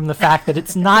distract you from the fact that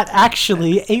it's not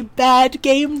actually a bad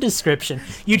game description.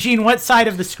 Eugene, what side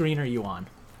of the screen are you on?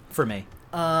 For me.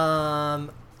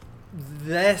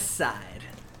 This side.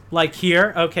 Like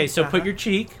here? Okay, so put your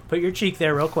cheek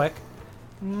there real quick.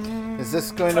 Is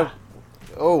this going to...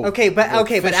 Oh. Okay, but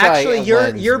fisheye actually lens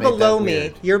you're made that below me.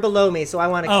 weird. You're below me, so I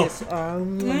want to Oh. kiss.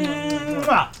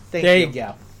 There you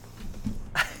go.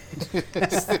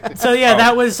 So yeah,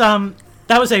 that was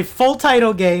a full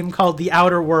title game called The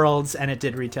Outer Worlds, and it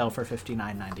did retail for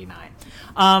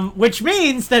 $59.99. Which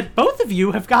means that both of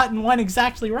you have gotten one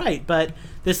exactly right, but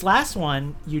this last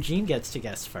one, Eugene gets to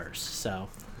guess first, so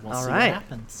we'll see what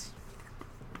happens.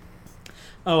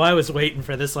 Oh, I was waiting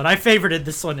for this one. I favorited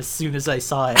this one as soon as I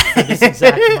saw it for this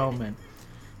exact moment.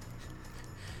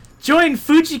 Join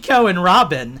Fujiko and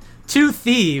Robin, two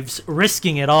thieves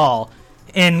risking it all,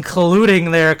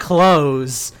 including their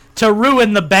clothes, to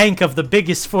ruin the bank of the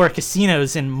biggest 4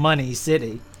 casinos in Money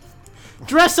City.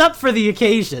 Dress up for the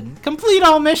occasion, complete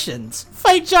all missions,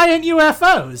 fight giant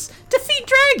UFOs, defeat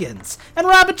dragons, and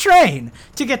rob a train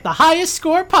to get the highest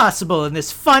score possible in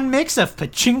this fun mix of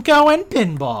pachinko and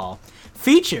pinball.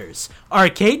 Features: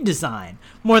 arcade design,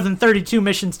 more than 32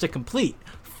 missions to complete,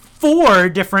 4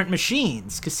 different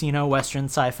machines, casino, western,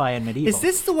 sci-fi, and medieval. Is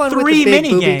this the one 3 with the big mini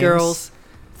booby games, girls?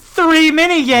 3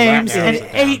 mini games Well, and that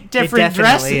narrows it 8 different It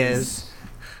definitely dresses. is.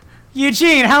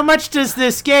 Eugene, how much does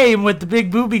this game with the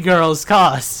big booby girls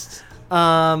cost?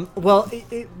 Well,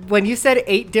 when you said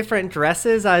 8 different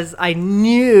dresses, I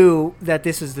knew that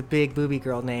this was the big booby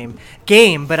girl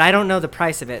game, but I don't know the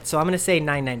price of it, so I'm gonna say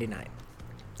 $9.99.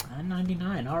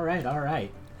 $9.99. All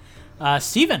right.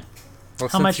 Steven, Well,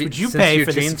 how much would you since pay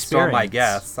for this Eugene stole my experience?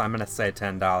 guess, I'm gonna say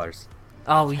 $10.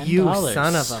 Oh, you $10.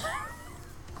 son of a!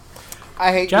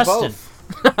 I hate Justin. you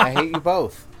both. I hate you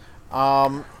both.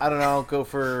 I don't know. Go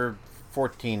for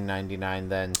 $14.99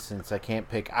 then, since I can't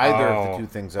pick either of the two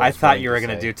things. I thought you were going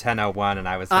gonna do 10:01, and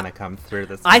I was gonna come through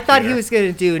this. I thought he computer. was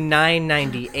gonna do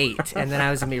 $9.98, and then I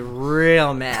was gonna be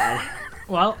real mad.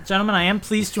 Well, gentlemen, I am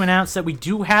pleased to announce that we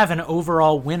do have an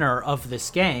overall winner of this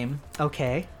game.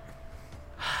 Okay.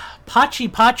 Pachi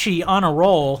Pachi on a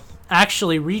Roll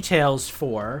actually retails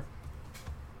for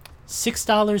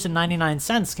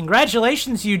 $6.99.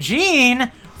 Congratulations,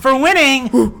 Eugene, for winning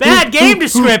Bad Game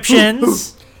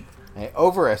Descriptions. I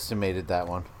overestimated that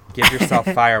one. Give yourself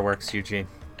fireworks, Eugene.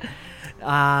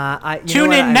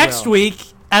 Tune in next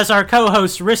week as our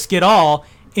co-hosts risk it all,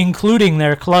 including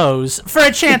their clothes, for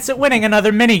a chance at winning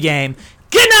another minigame.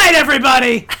 Good night,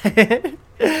 everybody!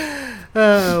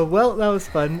 Well, that was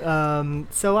fun.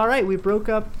 So, all right, we broke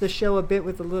up the show a bit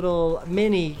with a little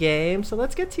mini game. So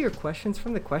let's get to your questions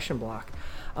from the question block.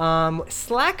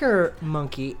 Slacker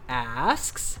Monkey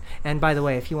asks, and by the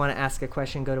way, if you want to ask a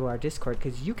question, go to our Discord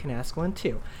because you can ask one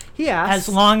too. He asks,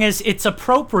 As long as it's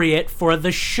appropriate for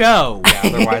the show. Yeah,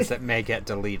 otherwise it may get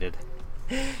deleted.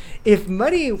 if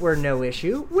money were no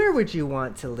issue, where would you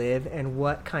want to live and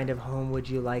what kind of home would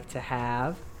you like to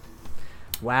have?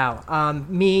 Wow.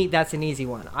 Me, that's an easy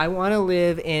one. I want to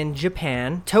live in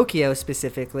Japan, Tokyo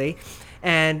specifically.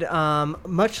 And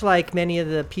much like many of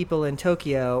the people in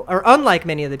Tokyo, or unlike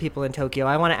many of the people in Tokyo,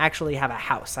 I want to actually have a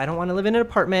house. I don't want to live in an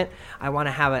apartment. I want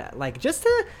to have just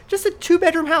a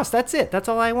 2-bedroom house. That's it. That's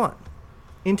all I want.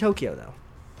 In Tokyo, though.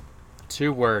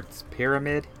 2 words: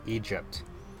 Pyramid, Egypt.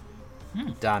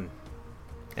 Done.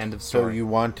 End of So story. you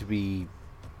want to be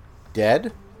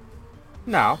dead?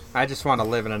 No, I just want to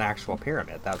live in an actual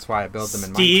pyramid. That's why I build them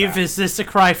in Steve, Minecraft. is this a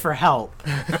cry for help?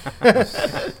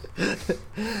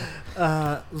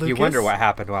 You wonder what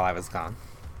happened while I was gone.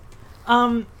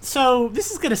 So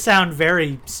this is gonna sound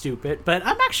very stupid, but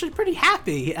I'm actually pretty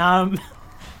happy. I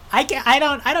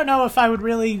don't know if I would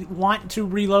really want to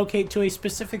relocate to a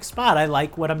specific spot. I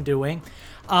like what I'm doing.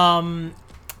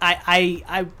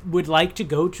 I would like to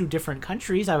go to different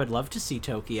countries. I would love to see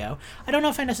Tokyo. I don't know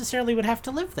if I necessarily would have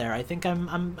to live there. I think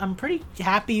I'm pretty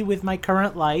happy with my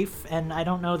current life, and I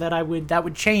don't know that that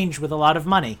would change with a lot of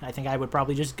money. I think I would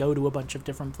probably just go to a bunch of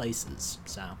different places.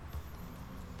 So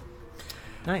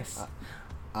nice.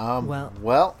 I've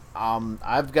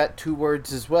got 2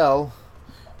 words as well.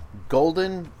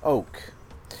 Golden Oak.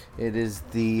 It is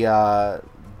the I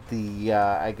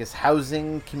guess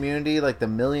housing community, like the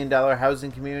 $1 million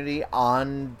housing community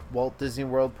on Walt Disney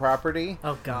World property.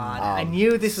 Oh God, I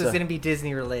knew this was going to be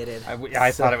Disney related.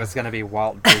 I thought it was going to be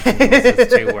Walt Disney. This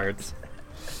is 2 words.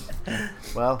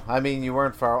 Well, I mean, you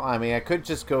weren't far. I mean, I could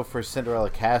just go for Cinderella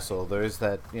Castle. There's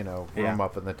that, room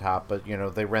up in the top, but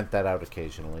they rent that out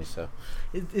occasionally. So,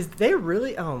 is they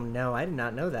really? Oh no, I did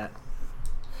not know that.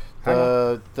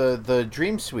 The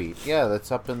Dream Suite, yeah,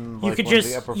 that's up in you could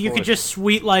just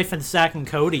Sweet Life and Sack and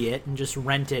Cody it and just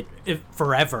rent it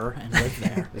forever and live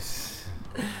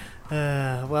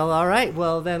there. Well, all right.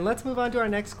 Well, then let's move on to our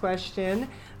next question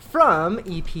from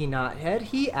EP Knothead.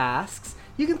 He asks,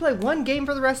 you can play one game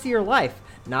for the rest of your life.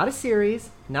 Not a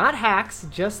series, not hacks,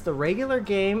 just the regular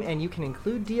game, and you can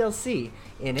include DLC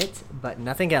in it, but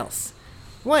nothing else.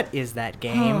 What is that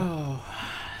game? Oh,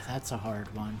 that's a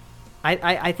hard one.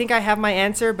 I think I have my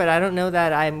answer, but I don't know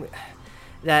that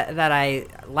that I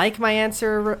like my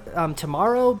answer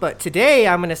tomorrow. But today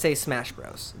I'm gonna say Smash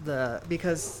Bros.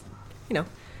 Because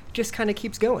just kind of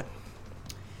keeps going.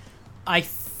 I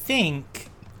think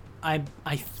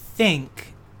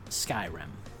Skyrim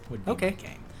would be my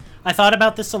game. I thought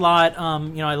about this a lot.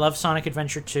 I love Sonic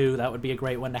Adventure 2. That would be a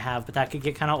great one to have, but that could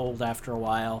get kind of old after a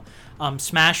while.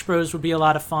 Smash Bros would be a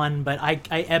lot of fun, but I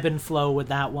ebb and flow with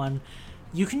that one.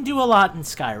 You can do a lot in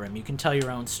Skyrim. You can tell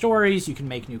your own stories, you can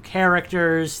make new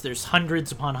characters, there's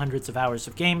hundreds upon hundreds of hours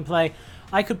of gameplay.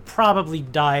 I could probably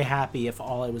die happy if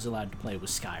all I was allowed to play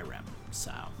was Skyrim,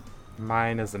 so...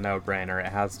 Mine is a no-brainer. It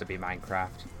has to be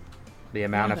Minecraft. The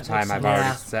amount of time I've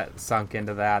already sunk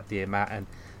into that, and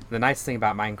the nice thing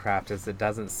about Minecraft is it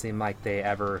doesn't seem like they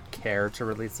ever care to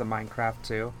release a Minecraft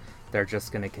 2. They're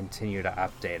just going to continue to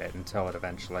update it until it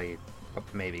eventually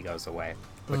maybe goes away.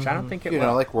 Which I don't think it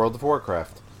will. Like World of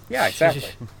Warcraft. Yeah, exactly.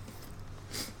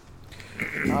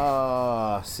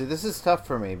 See, this is tough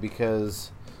for me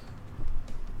because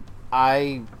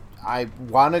I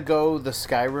want to go the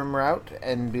Skyrim route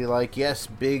and be like, yes,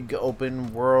 big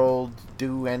open world,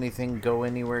 do anything, go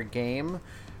anywhere game,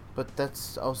 but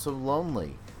that's also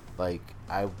lonely. Like,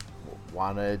 I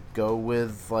want to go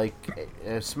with like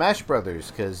Smash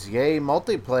Brothers because yay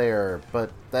multiplayer,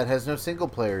 but that has no single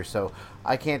player, so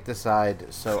I can't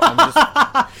decide. So I'm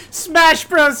just Smash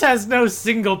Bros has no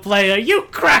single player. You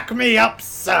crack me up,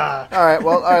 sir. All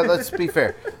right, let's be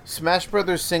fair. Smash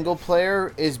Brothers single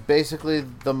player is basically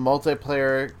the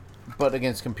multiplayer but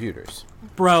against computers.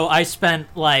 Bro, I spent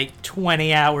like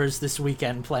 20 hours this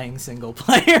weekend playing single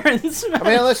player in Smash. I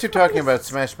mean, unless you're talking about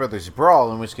Smash Brothers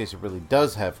Brawl, in which case it really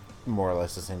does have more or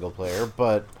less a single player,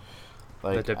 but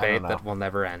like the debate that will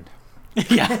never end.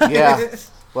 Yeah.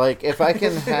 Like if I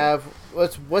can have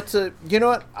what's a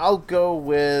I'll go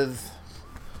with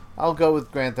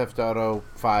Grand Theft Auto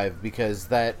 5 because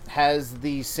that has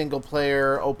the single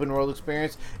player open world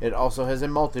experience. It also has a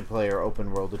multiplayer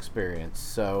open world experience.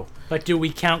 So, but do we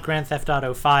count Grand Theft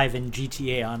Auto 5 and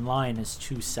GTA Online as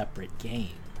 2 separate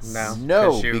games?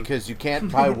 No, because you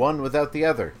can't buy one without the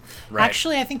other. Right.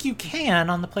 Actually, I think you can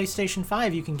on the PlayStation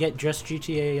 5. You can get just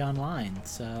GTA Online.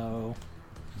 So,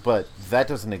 but that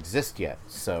doesn't exist yet.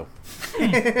 So,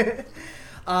 if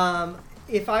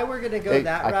I were going to go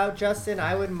route, Justin,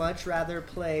 I would much rather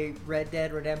play Red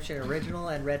Dead Redemption Original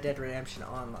and Red Dead Redemption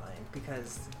Online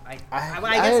because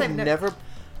I've never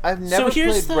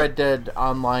played Red Dead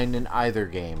Online in either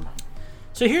game.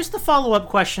 So here's the follow-up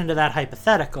question to that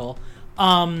hypothetical.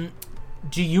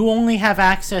 Do you only have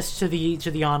access to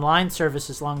the online service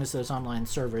as long as those online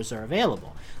servers are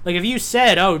available? Like if you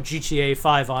said, GTA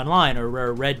 5 Online or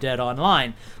Red Dead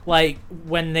Online, like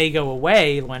when they go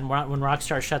away, when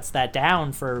Rockstar shuts that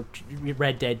down for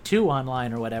Red Dead 2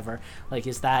 Online or whatever, like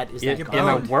is that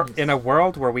in a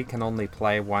world where we can only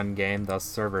play one game, those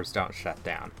servers don't shut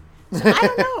down. So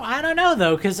I don't know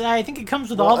though, because I think it comes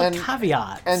with all the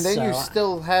caveats. And then you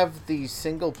still have the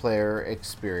single player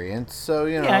experience, so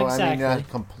exactly. I mean, not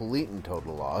complete and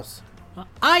total loss.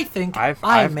 I think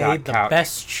I made the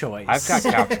best choice. I've got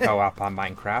couch co-op on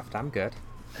Minecraft. I'm good.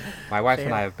 My wife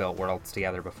and I have built worlds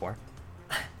together before.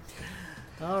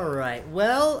 All right.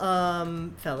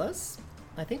 Well, fellas,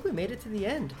 I think we made it to the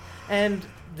end. And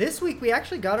this week we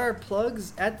actually got our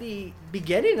plugs at the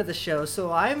beginning of the show,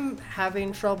 so I'm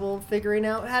having trouble figuring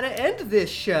out how to end this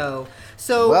show.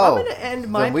 So I'm going to end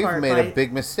my we've part made a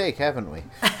big mistake, haven't we?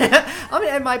 I'm going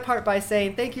to end my part by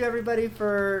saying thank you, everybody,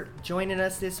 for joining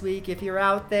us this week. If you're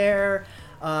out there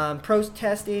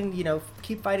protesting,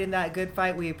 keep fighting that good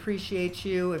fight. We appreciate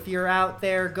you. If you're out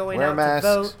there going wear out masks,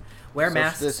 to vote, wear social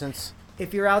masks. Distance.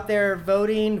 If you're out there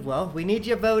voting, well, we need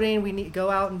you voting. We need to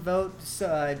go out and vote.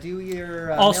 So, do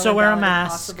your also wear a mail-in ballot if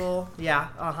mask. possible.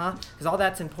 Yeah, because all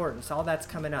that's important. So all that's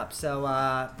coming up.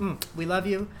 So we love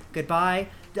you. Goodbye.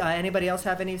 Anybody else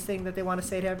have anything that they want to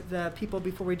say to the people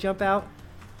before we jump out?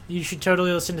 You should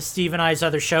totally listen to Steve and I's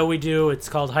other show we do. It's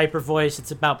called Hyper Voice. It's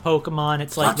about Pokemon.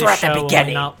 It's like this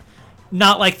show,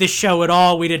 not like this show at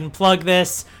all. We didn't plug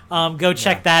this. Go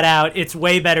check that out. It's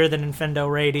way better than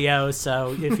Infendo Radio.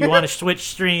 So if you want to switch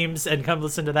streams and come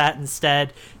listen to that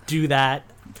instead, do that.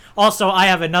 Also, I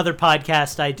have another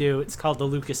podcast I do. It's called The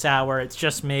Lucas Hour. It's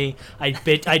just me. I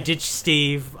ditched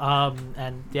Steve,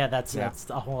 and that's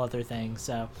a whole other thing.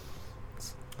 So,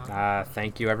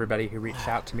 thank you everybody who reached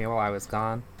out to me while I was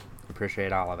gone.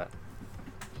 Appreciate all of it.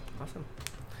 Awesome.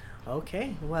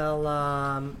 Okay,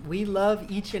 well, we love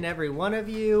each and every one of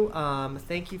you.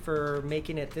 Thank you for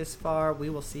making it this far. We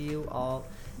will see you all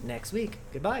next week.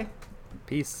 Goodbye.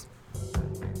 Peace.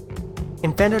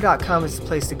 Infendo.com is the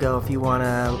place to go if you want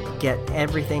to get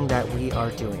everything that we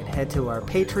are doing. Head to our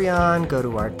Patreon, go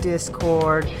to our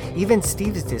Discord. Even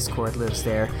Steve's Discord lives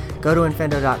there. Go to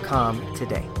Infendo.com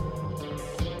today.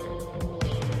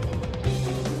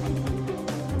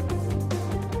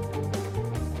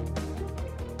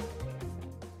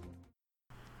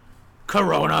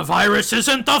 Coronavirus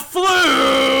isn't the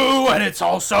flu, and it's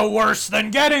also worse than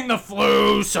getting the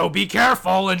flu, so be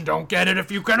careful and don't get it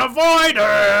if you can avoid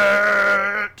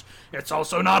it. It's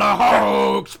also not a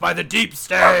hoax by the deep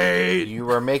state. You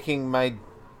are making my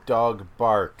dog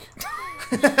bark.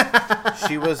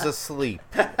 She was asleep.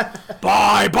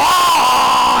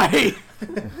 Bye-bye!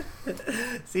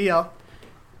 See y'all.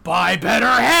 Buy better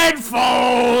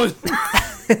headphones!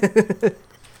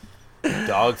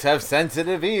 Dogs have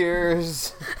sensitive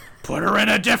ears. Put her in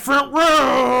a different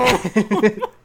room!